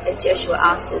ought, as Joshua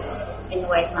asks us in the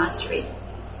Way of Mastery.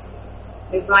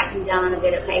 We write them down on a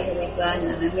bit of paper, we burn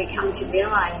them, and we come to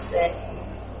realize that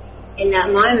in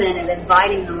that moment of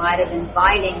inviting the light, of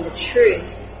inviting the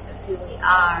truth of who we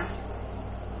are,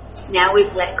 now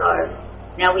we've let go.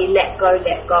 Now we let go,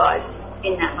 let God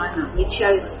in that moment. We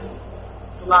chose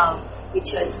love. We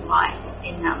chose light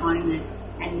in that moment.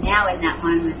 And now in that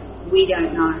moment, we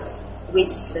don't know. We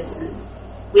just listen.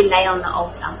 We lay on the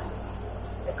altar.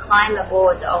 We climb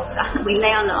aboard the altar. We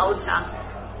lay on the altar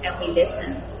and we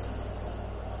listen.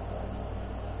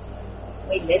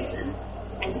 We listen.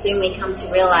 And soon we come to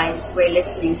realize we're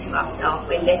listening to ourselves.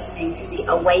 We're listening to the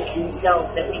awakened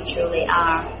self that we truly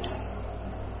are.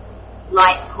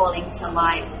 Light calling to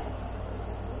light.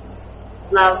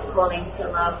 Love calling to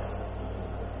love.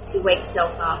 To wake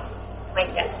self up.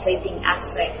 Wake that sleeping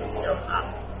aspect of self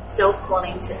up. Self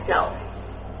calling to self.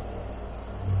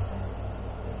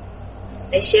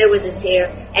 They share with us here,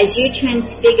 as you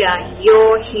transfigure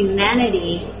your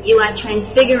humanity, you are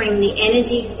transfiguring the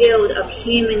energy field of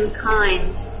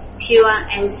humankind, pure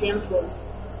and simple.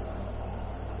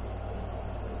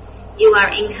 You are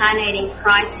incarnating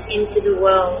Christ into the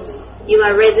world. You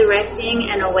are resurrecting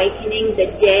and awakening the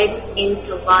dead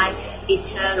into life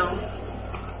eternal.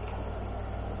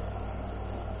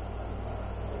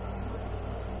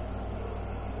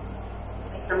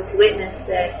 We come to witness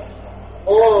that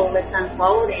all that's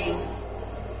unfolding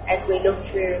as we look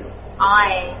through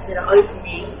eyes that are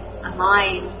opening, a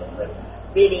mind that we're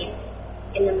really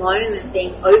in the moment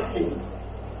being open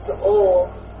to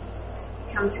all.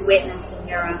 We come to witness the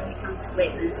mirror, we come to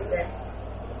witness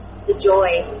the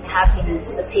joy, the happiness,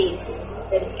 the peace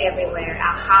that is everywhere.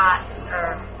 Our hearts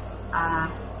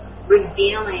are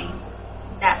revealing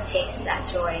that peace, that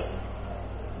joy.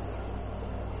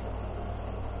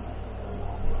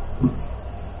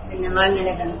 In the moment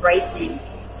of embracing,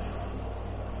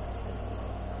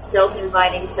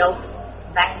 self-inviting self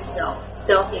back to self,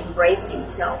 self-embracing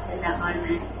self in that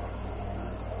moment.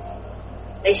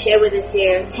 They share with us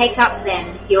here, take up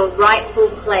then your rightful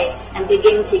place and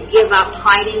begin to give up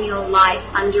hiding your life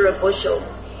under a bushel.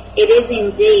 It is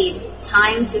indeed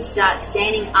time to start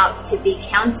standing up to be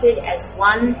counted as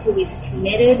one who is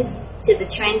committed to the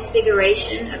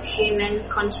transfiguration of human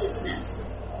consciousness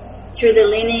through the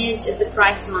lineage of the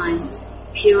Christ mind,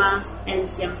 pure and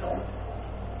simple.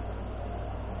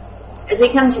 As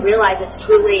we come to realize it's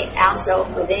truly our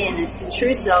self within, it's the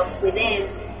true self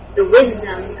within, the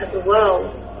wisdom of the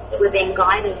world that we're being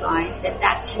guided by,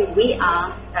 that's who we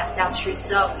are, that's our true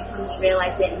self, we come to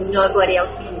realize that nobody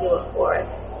else can do it for us.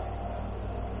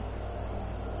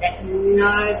 That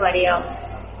nobody else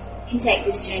can take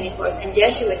this journey for us. And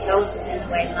Joshua tells us in the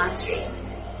Way of Mastery,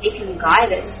 he can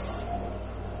guide us.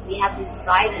 We have this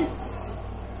guidance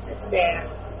that's there.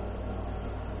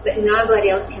 But nobody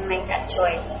else can make that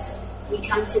choice. We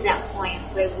come to that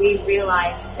point where we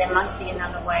realize there must be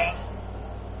another way.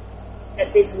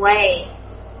 That this way,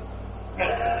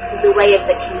 that the way of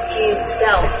the confused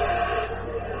self,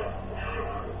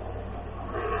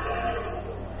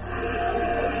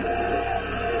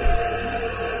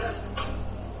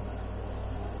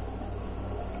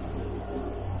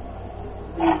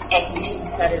 air conditioning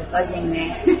started buzzing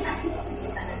there.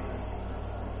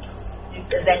 There's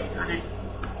the vents on it.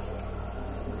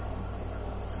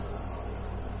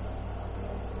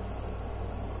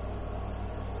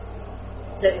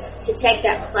 So to take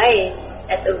that place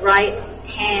at the right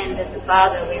hand of the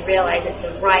Father, we realize at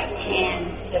the right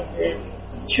hand of the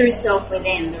true self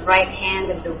within, the right hand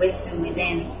of the wisdom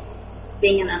within,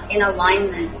 being in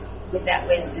alignment with that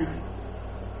wisdom.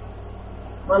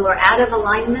 When we're out of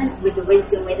alignment with the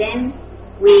wisdom within,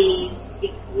 we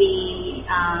see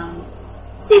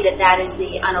that is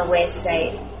the unaware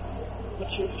state, the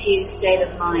confused state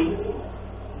of mind.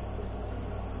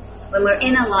 When we're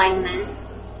in alignment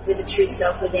with the true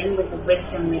self within, with the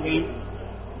wisdom within,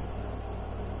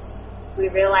 we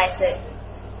realize that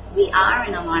we are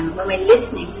in alignment. When we're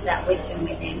listening to that wisdom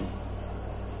within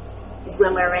is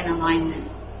when we're in alignment.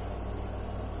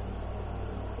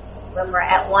 When we're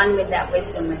at one with that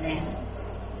wisdom within.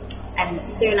 And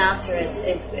soon after,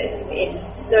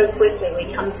 so quickly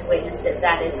we come to witness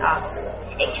that is us.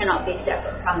 It cannot be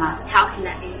separate from us. How can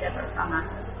that be separate from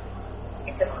us?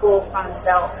 It's a call from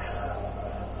self,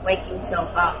 waking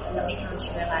self up, and then we come to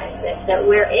realize that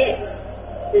we're it.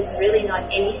 There's really not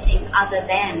anything other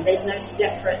than. There's no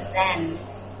separate than.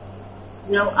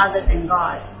 No other than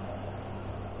God.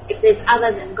 If there's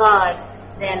other than God,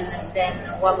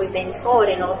 then what we've been taught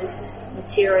in all this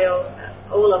material,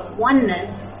 all of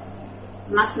oneness,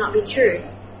 must not be true.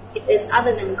 If there's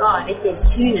other than God, if there's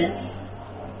two-ness,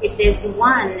 if there's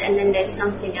one and then there's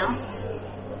something else,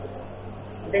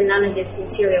 then none of this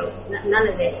material, none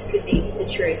of this could be the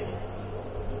truth.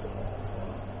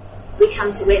 We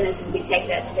come to witness and we take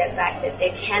that step back that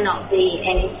there cannot be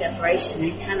any separation,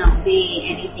 there cannot be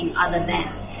anything other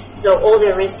than. So all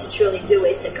there is to truly do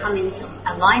is to come into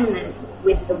alignment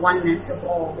with the oneness of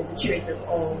all, with the truth of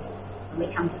all. And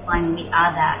we come to find we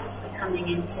are that. We're coming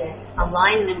into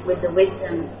alignment with the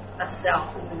wisdom of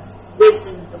self, with the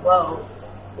wisdom of the world,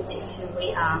 which is who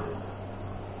we are.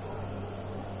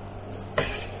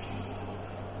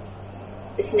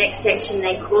 This next section,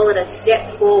 they call it a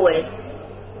step forward.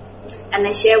 And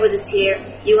they share with us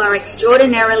here, you are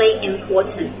extraordinarily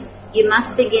important. You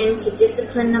must begin to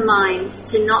discipline the mind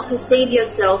to not perceive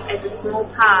yourself as a small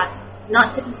part,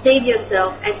 not to perceive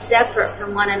yourself as separate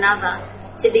from one another,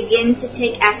 to begin to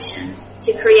take action,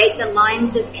 to create the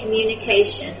lines of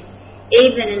communication,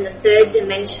 even in the third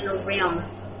dimensional realm.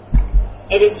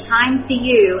 It is time for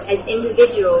you as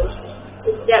individuals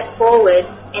to step forward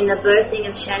in the birthing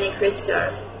of Shani Christo,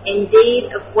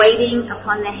 indeed of waiting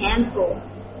upon the handful.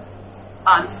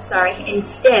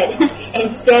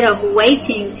 Instead of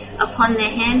waiting upon the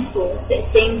handful that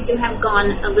seems to have gone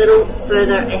a little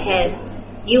further ahead.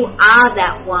 You are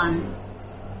that one.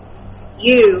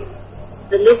 You,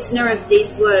 the listener of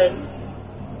these words,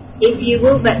 if you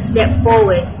will but step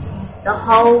forward, the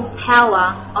whole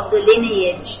power of the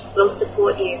lineage will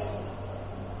support you.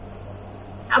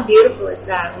 How beautiful is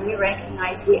that when we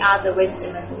recognize we are the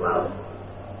wisdom of the world.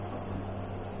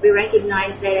 We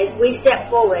recognize that as we step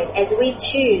forward, as we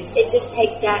choose, it just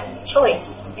takes that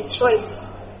choice, a choice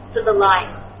for the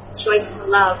light, a choice for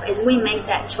love. As we make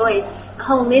that choice, the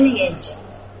whole lineage,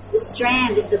 the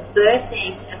strand of the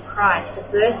birthing of Christ, the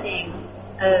birthing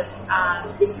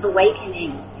of this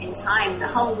awakening in time, the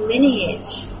whole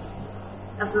lineage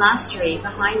of mastery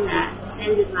behind that,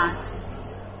 ascended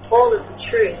masters, all of the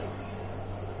truth,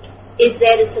 is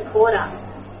there to support us.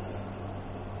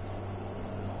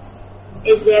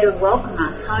 Is there to welcome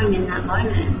us home in that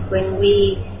moment when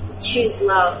we choose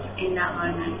love in that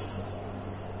moment.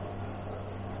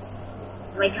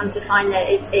 And we come to find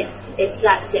that it's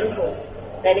that simple,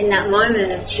 that in that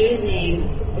moment of choosing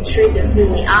the truth of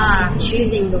who we are,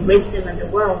 choosing the wisdom of the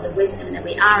world, the wisdom that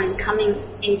we are, and coming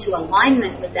into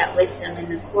alignment with that wisdom in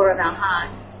the core of our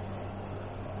heart,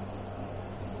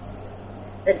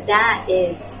 that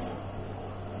is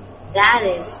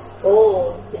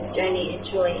all this journey is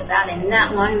truly about. In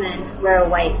that moment, we're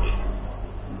awake.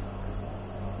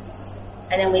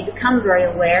 And then we become very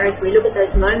aware as we look at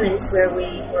those moments where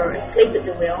we were asleep at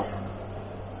the wheel.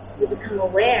 We become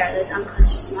aware of those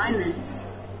unconscious moments.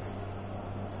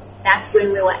 That's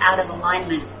when we were out of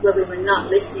alignment, where we were not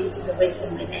listening to the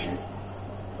wisdom within.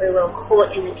 We were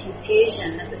caught in the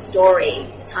confusion of the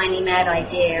story, the tiny mad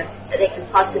idea that there can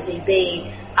possibly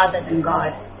be other than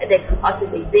God, that there can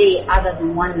possibly be other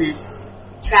than oneness,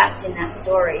 trapped in that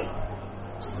story,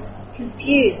 just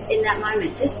confused in that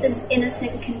moment, just an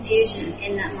innocent confusion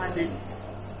in that moment.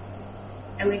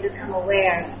 And we become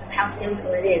aware of how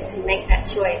simple it is to make that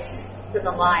choice for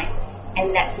the light,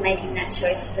 and that's making that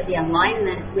choice for the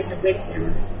alignment with the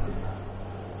wisdom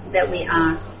that we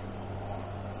are.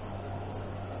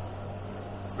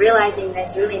 Realizing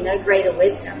there's really no greater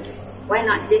wisdom. We're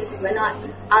not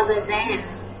other than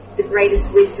the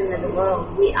greatest wisdom in the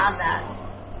world. We are that.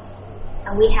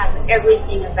 And we have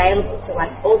everything available to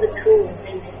us. All the tools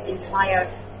in this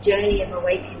entire journey of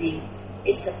awakening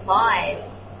is supplied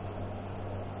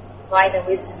by the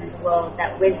wisdom of the world,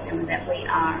 that wisdom that we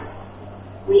are.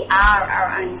 We are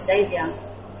our own Savior.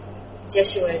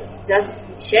 Jeshua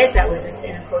shares that with us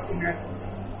in A Course in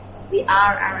Miracles. We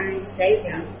are our own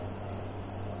Savior.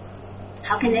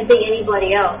 How can there be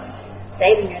anybody else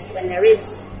saving us when there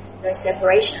is no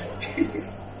separation?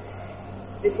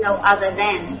 There's no other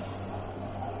than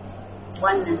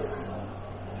oneness.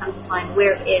 Come to find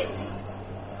we're it.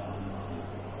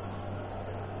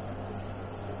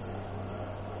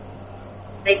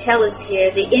 They tell us here,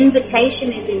 the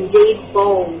invitation is indeed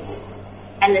bold,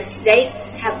 and the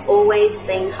stakes have always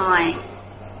been high.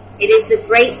 It is the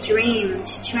great dream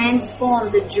to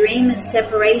transform the dream of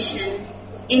separation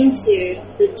into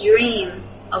the dream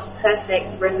of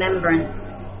perfect remembrance.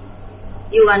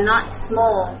 You are not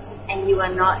small, and you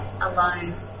are not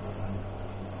alone.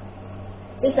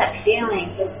 Just that feeling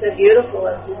feels so beautiful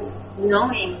of just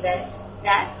knowing that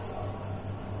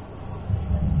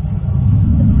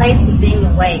the place of being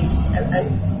awake, of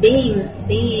being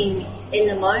in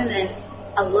the moment,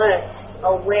 alert,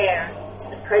 aware to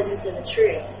the presence of the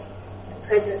truth, the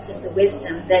presence of the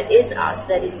wisdom that is us,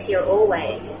 that is here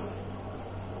always.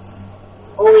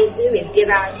 All we do is give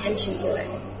our attention to it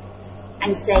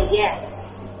and say, yes,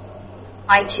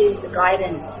 I choose the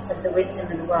guidance of the wisdom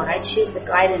of the world. I choose the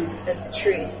guidance of the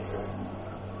truth.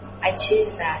 I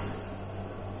choose that.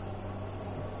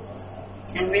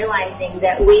 And realizing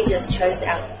that we just chose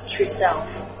our true self.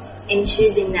 In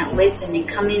choosing that wisdom and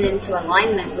coming into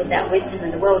alignment with that wisdom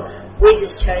of the world, we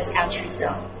just chose our true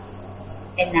self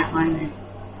in that moment.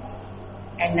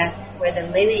 And that's where the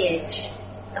lineage,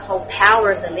 the whole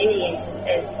power of the lineage,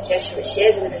 as Joshua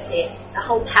shares with us here, the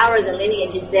whole power of the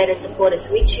lineage is there to support us.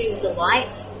 We choose the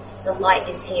light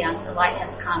is here, the light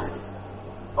has come.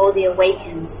 All the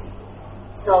awakened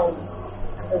souls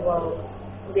of the world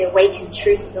the awakened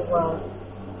truth of the world,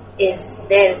 is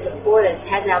there to support us,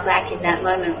 has our back in that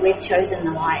moment. We've chosen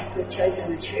the light, we've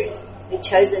chosen the truth, we've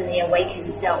chosen the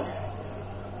awakened self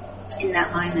in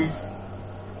that moment.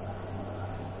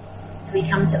 We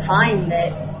come to find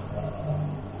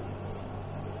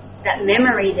that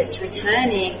memory that's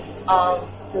returning of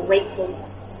the wakeful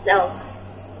self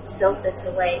that's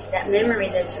awake, that memory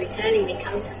that's returning, we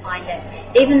come to find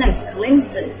that even those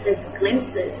glimpses,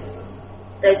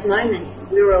 those moments,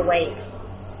 we were awake.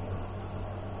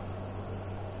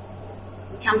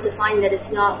 We come to find that it's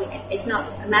not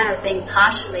a matter of being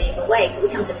partially awake. We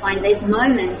come to find there's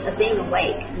moments of being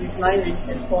awake and there's moments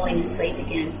of falling asleep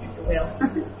again at the wheel.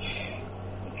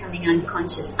 Becoming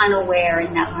unconscious, unaware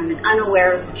in that moment,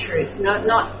 unaware of the truth,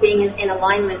 not being in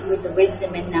alignment with the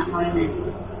wisdom in that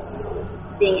moment.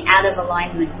 Being out of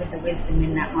alignment with the wisdom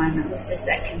in that moment was just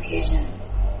that confusion.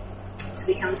 So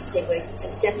we come to see we're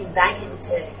just stepping back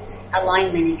into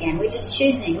alignment again. We're just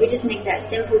choosing. We just make that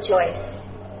simple choice.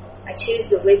 I choose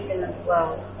the wisdom of the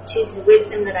world. I choose the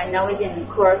wisdom that I know is in the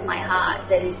core of my heart,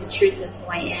 that is the truth of who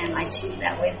I am. I choose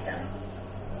that wisdom.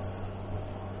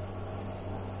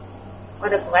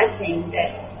 What a blessing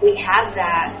that we have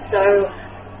that so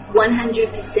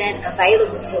 100%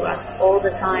 available to us all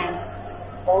the time.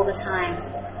 All the time.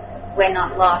 We're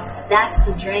not lost. That's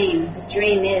the dream. The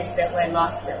dream is that we're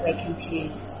lost, that we're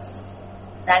confused.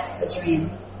 That's the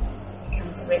dream. We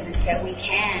come to witness that we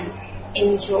can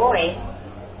enjoy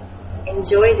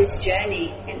this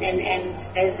journey, and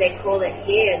as they call it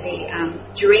here, the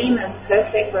dream of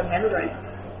perfect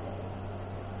remembrance.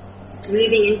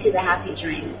 Moving into the happy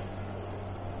dream.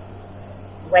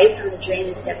 Away from the dream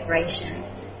of separation.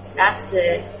 That's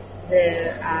the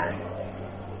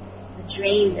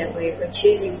dream that we're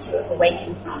choosing to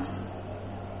awaken from.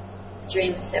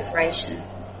 Dream of separation.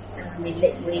 So when we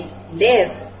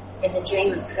live in the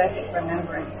dream of perfect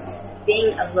remembrance,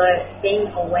 being alert, being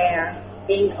aware,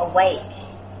 being awake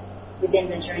within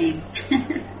the dream.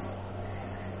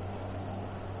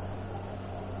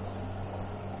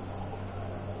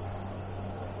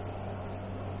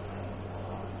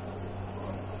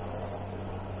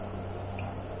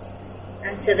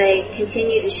 And so they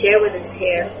continue to share with us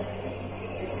here.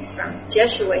 From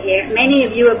Joshua here, many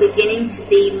of you are beginning to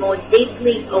be more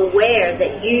deeply aware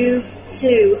that you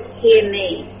too hear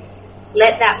me.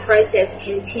 Let that process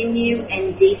continue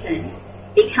and deepen.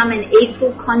 Become an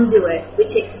equal conduit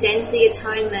which extends the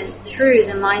atonement through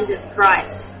the mind of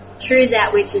Christ, through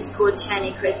that which is called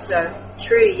Shani Christo,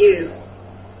 through you.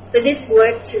 For this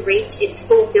work to reach its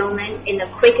fulfillment in the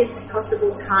quickest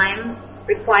possible time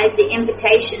requires the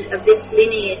invitation of this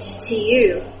lineage to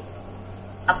you,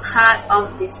 a part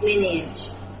of this lineage.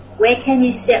 Where can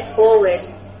you step forward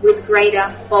with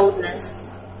greater boldness?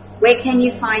 Where can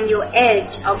you find your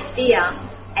edge of fear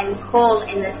and call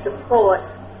in the support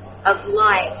of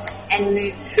light and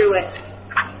move through it?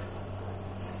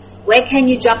 Where can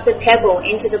you drop the pebble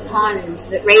into the pond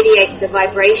that radiates the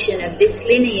vibration of this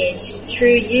lineage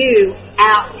through you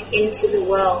out into the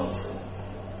world?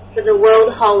 For the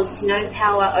world holds no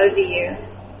power over you.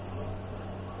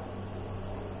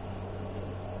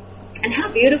 And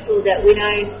how beautiful that we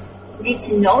don't need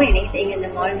to know anything in the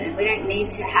moment. We don't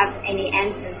need to have any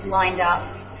answers lined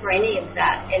up for any of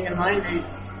that in the moment.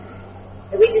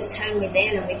 That we just turn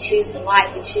within and we choose the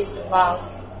light, we choose the love.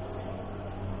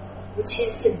 We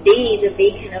choose to be the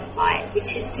beacon of light. We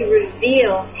choose to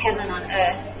reveal heaven on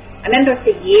earth. I remember for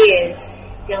years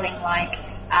feeling like,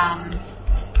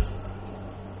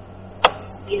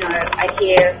 I'd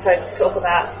hear folks talk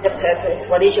about the purpose.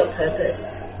 What is your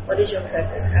purpose? What is your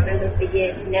purpose? I remember for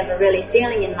years never really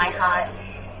feeling in my heart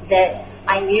that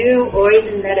I knew or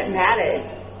even that it mattered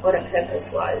what a purpose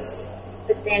was.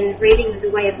 But then reading The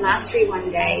Way of Mastery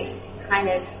one day,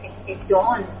 it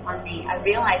dawned on me. I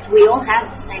realized we all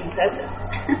have the same purpose.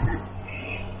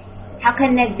 How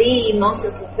can there be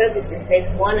multiple purposes? There's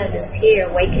one of us here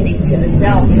awakening to the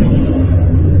self.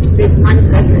 There's one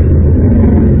purpose.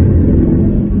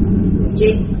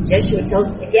 Joshua tells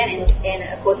us again in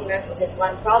A Course in Miracles, there's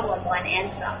one problem, one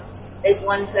answer. There's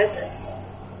one purpose.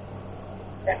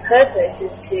 That purpose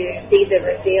is to be the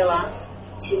revealer,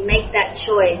 to make that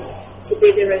choice to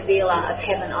be the revealer of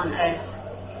heaven on earth,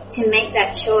 to make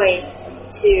that choice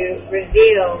to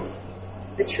reveal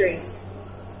the truth,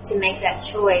 to make that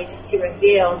choice to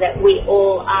reveal that we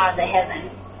all are the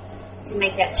heaven, to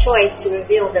make that choice to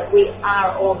reveal that we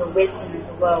are all the wisdom of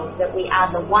the world, that we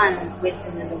are the one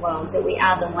wisdom of the world, that we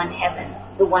are the one heaven,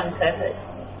 the one purpose,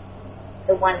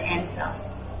 the one answer.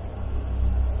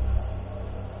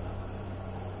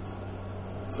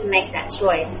 To make that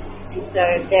choice.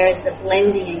 So there is the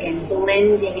blending again,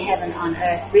 blending heaven on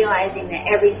earth, realizing that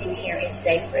everything here is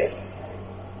sacred.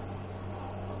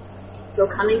 So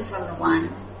coming from the one,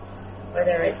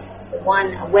 whether it's the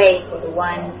one awake or the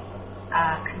one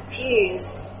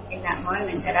confused in that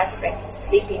moment, that aspect of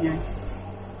sleepiness,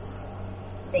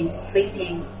 being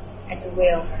sleeping at the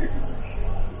wheel,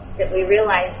 that we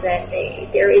realize that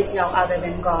there is no other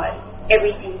than God.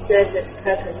 Everything serves its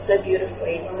purpose so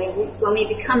beautifully. When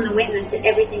we become the witness that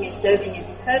everything is serving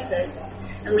its purpose,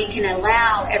 and we can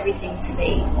allow everything to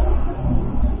be.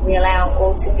 We allow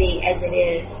all to be as it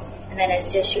is. And then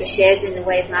as Joshua shares in the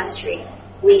Way of Mastery,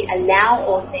 we allow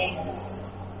all things.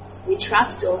 We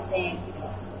trust all things.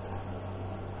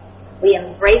 We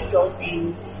embrace all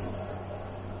things.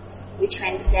 We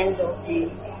transcend all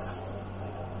things.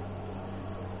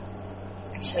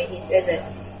 Actually, he says it.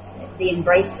 The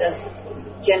embrace does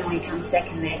generally come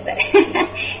second there, but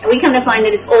and we come to find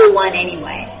that it's all one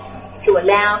anyway. To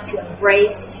allow, to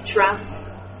embrace, to trust,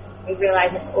 we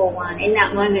realize it's all one. In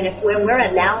that moment, when we're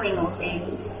allowing all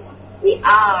things, we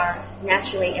are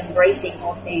naturally embracing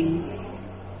all things,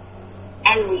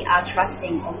 and we are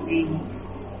trusting all things.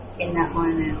 In that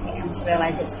moment, we come to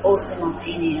realize it's all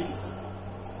simultaneous.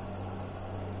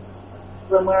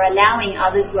 When we're allowing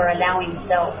others, we're allowing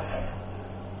self.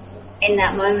 In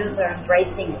that moment, we're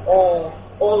embracing all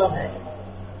of it.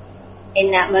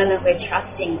 In that moment, we're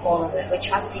trusting all of it. We're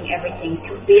trusting everything.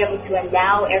 To be able to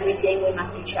allow everything, we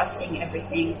must be trusting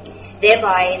everything.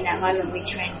 Thereby, in that moment, we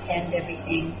transcend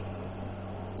everything.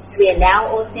 So we allow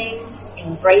all things,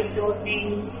 embrace all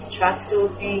things, trust all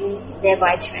things,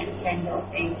 thereby transcend all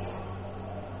things.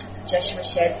 Joshua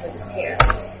shares with us here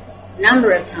a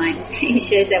number of times. He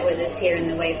shares that with us here in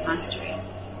the Way of Mastery.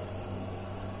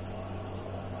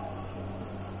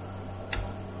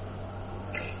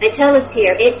 They tell us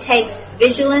here, it takes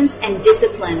vigilance and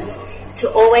discipline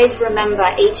to always remember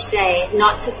each day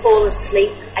not to fall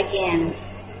asleep again.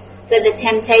 For the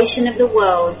temptation of the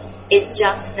world is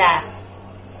just that.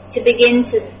 To begin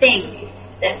to think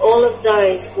that all of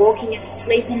those walking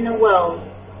asleep in the world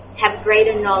have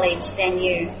greater knowledge than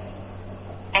you.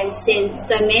 And since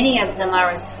so many of them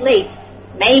are asleep,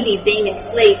 maybe being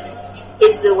asleep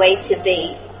is the way to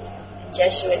be.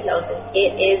 Joshua tells us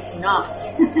it is not.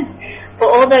 For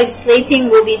all those sleeping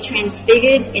will be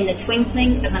transfigured in the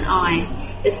twinkling of an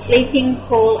eye. The sleeping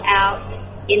call out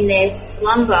in their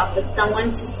slumber for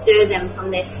someone to stir them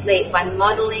from their sleep by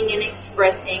modeling and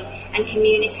expressing and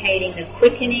communicating the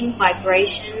quickening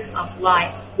vibration of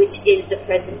life, which is the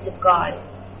presence of God.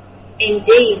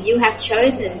 Indeed, you have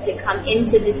chosen to come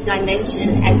into this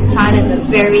dimension as part of a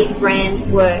very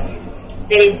grand work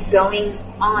that is going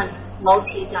on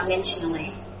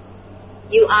multi-dimensionally.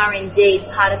 You are indeed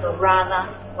part of a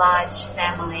rather large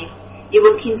family. You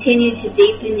will continue to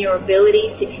deepen your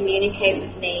ability to communicate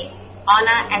with me,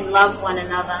 honor and love one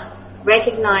another.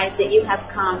 Recognize that you have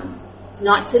come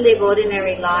not to live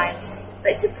ordinary lives,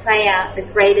 but to play out the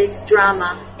greatest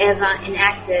drama ever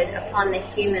enacted upon the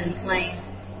human plane.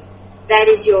 That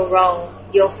is your role,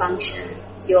 your function,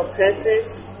 your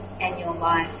purpose, and your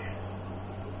life.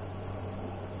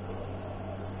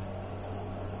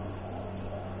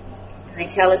 And they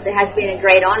tell us it has been a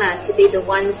great honor to be the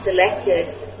one selected.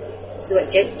 This is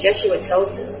what Joshua tells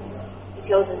us. He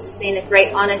tells us it's been a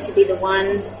great honor to be the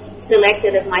one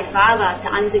selected of my Father to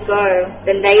undergo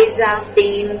the laser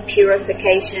beam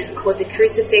purification called the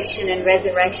crucifixion and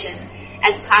resurrection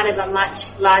as part of a much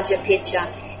larger picture.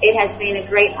 It has been a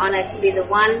great honor to be the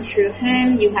one through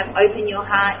whom you have opened your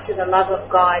heart to the love of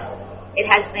God. It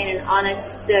has been an honor to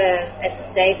serve as a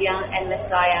Savior and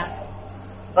Messiah.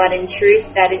 But in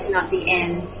truth, that is not the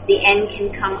end. The end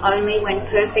can come only when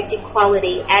perfect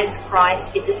equality as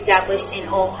Christ is established in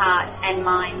all hearts and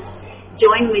minds.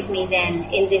 Join with me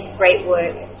then in this great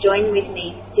work. Join with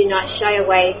me. Do not shy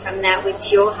away from that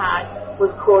which your heart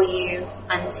would call you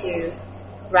unto.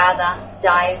 Rather,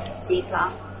 dive deeper.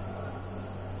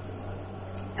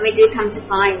 And we do come to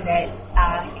find that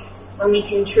when we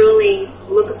can truly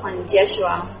look upon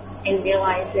Joshua and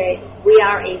realize that we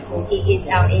are equal, he is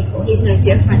our equal. He's no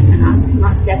different than us,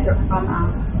 not separate from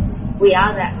us. We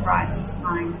are that Christ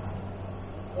mind.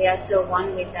 We are so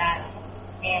one with that.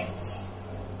 And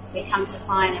we come to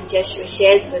find, and Joshua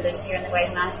shares with us here in the Way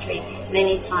of Mastery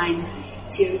many times,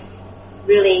 to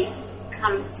really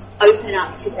open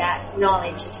up to that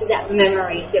knowledge, to that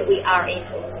memory that we are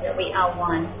equals, that we are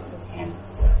one with Him.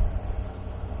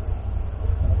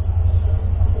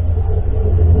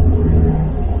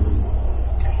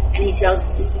 And he tells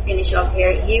us, just to finish off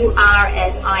here, you are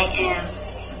as I am.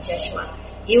 This is from Joshua.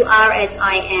 You are as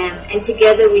I am, and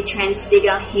together we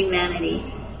transfigure humanity.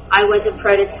 I was a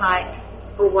prototype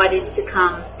for what is to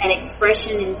come, an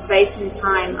expression in space and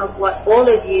time of what all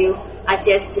of you are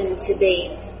destined to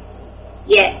be.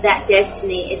 Yet that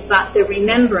destiny is but the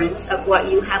remembrance of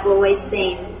what you have always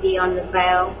been beyond the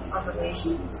veil of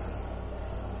illusions.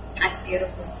 That's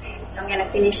beautiful. So I'm going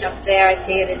to finish up there. I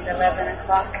see it is 11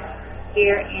 o'clock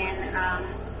here in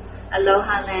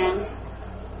Aloha Land.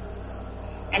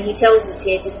 And he tells us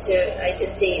here, I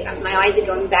just see, my eyes are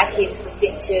going back here just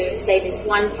to say this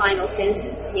one final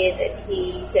sentence here that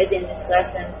he says in this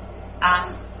lesson.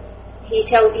 He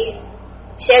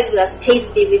shares with us, peace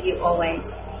be with you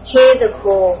always. Hear the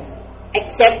call,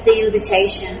 accept the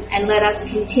invitation, and let us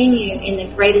continue in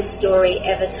the greatest story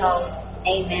ever told.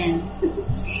 Amen.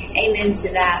 Amen to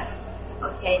that.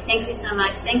 Okay, thank you so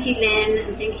much. Thank you, Lynn,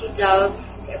 and thank you, Dove,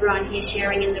 to everyone here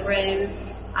sharing in the room.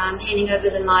 Handing over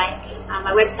the mic.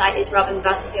 My website is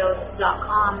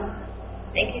robynbusfield.com.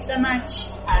 Thank you so much.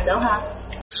 Aloha.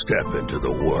 Step into the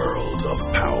world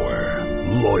of power,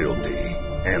 loyalty,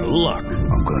 and luck.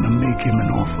 I'm gonna make him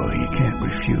an offer he can't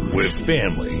refuse. With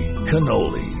family,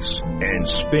 cannolis, and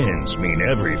spins mean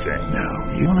everything.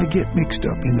 Now, you wanna get mixed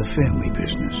up in the family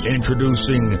business.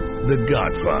 Introducing The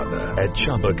Godfather at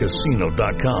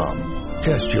ChumbaCasino.com.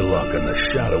 Test your luck in the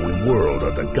shadowy world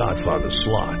of The Godfather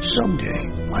slot. Someday,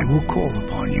 I will call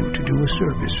upon you to do a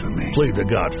service for me. Play The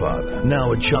Godfather now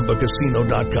at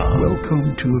ChumbaCasino.com.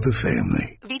 Welcome to the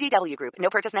family. VGW Group. No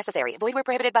purchase necessary. Void where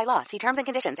prohibited by law. See terms and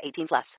conditions. 18+.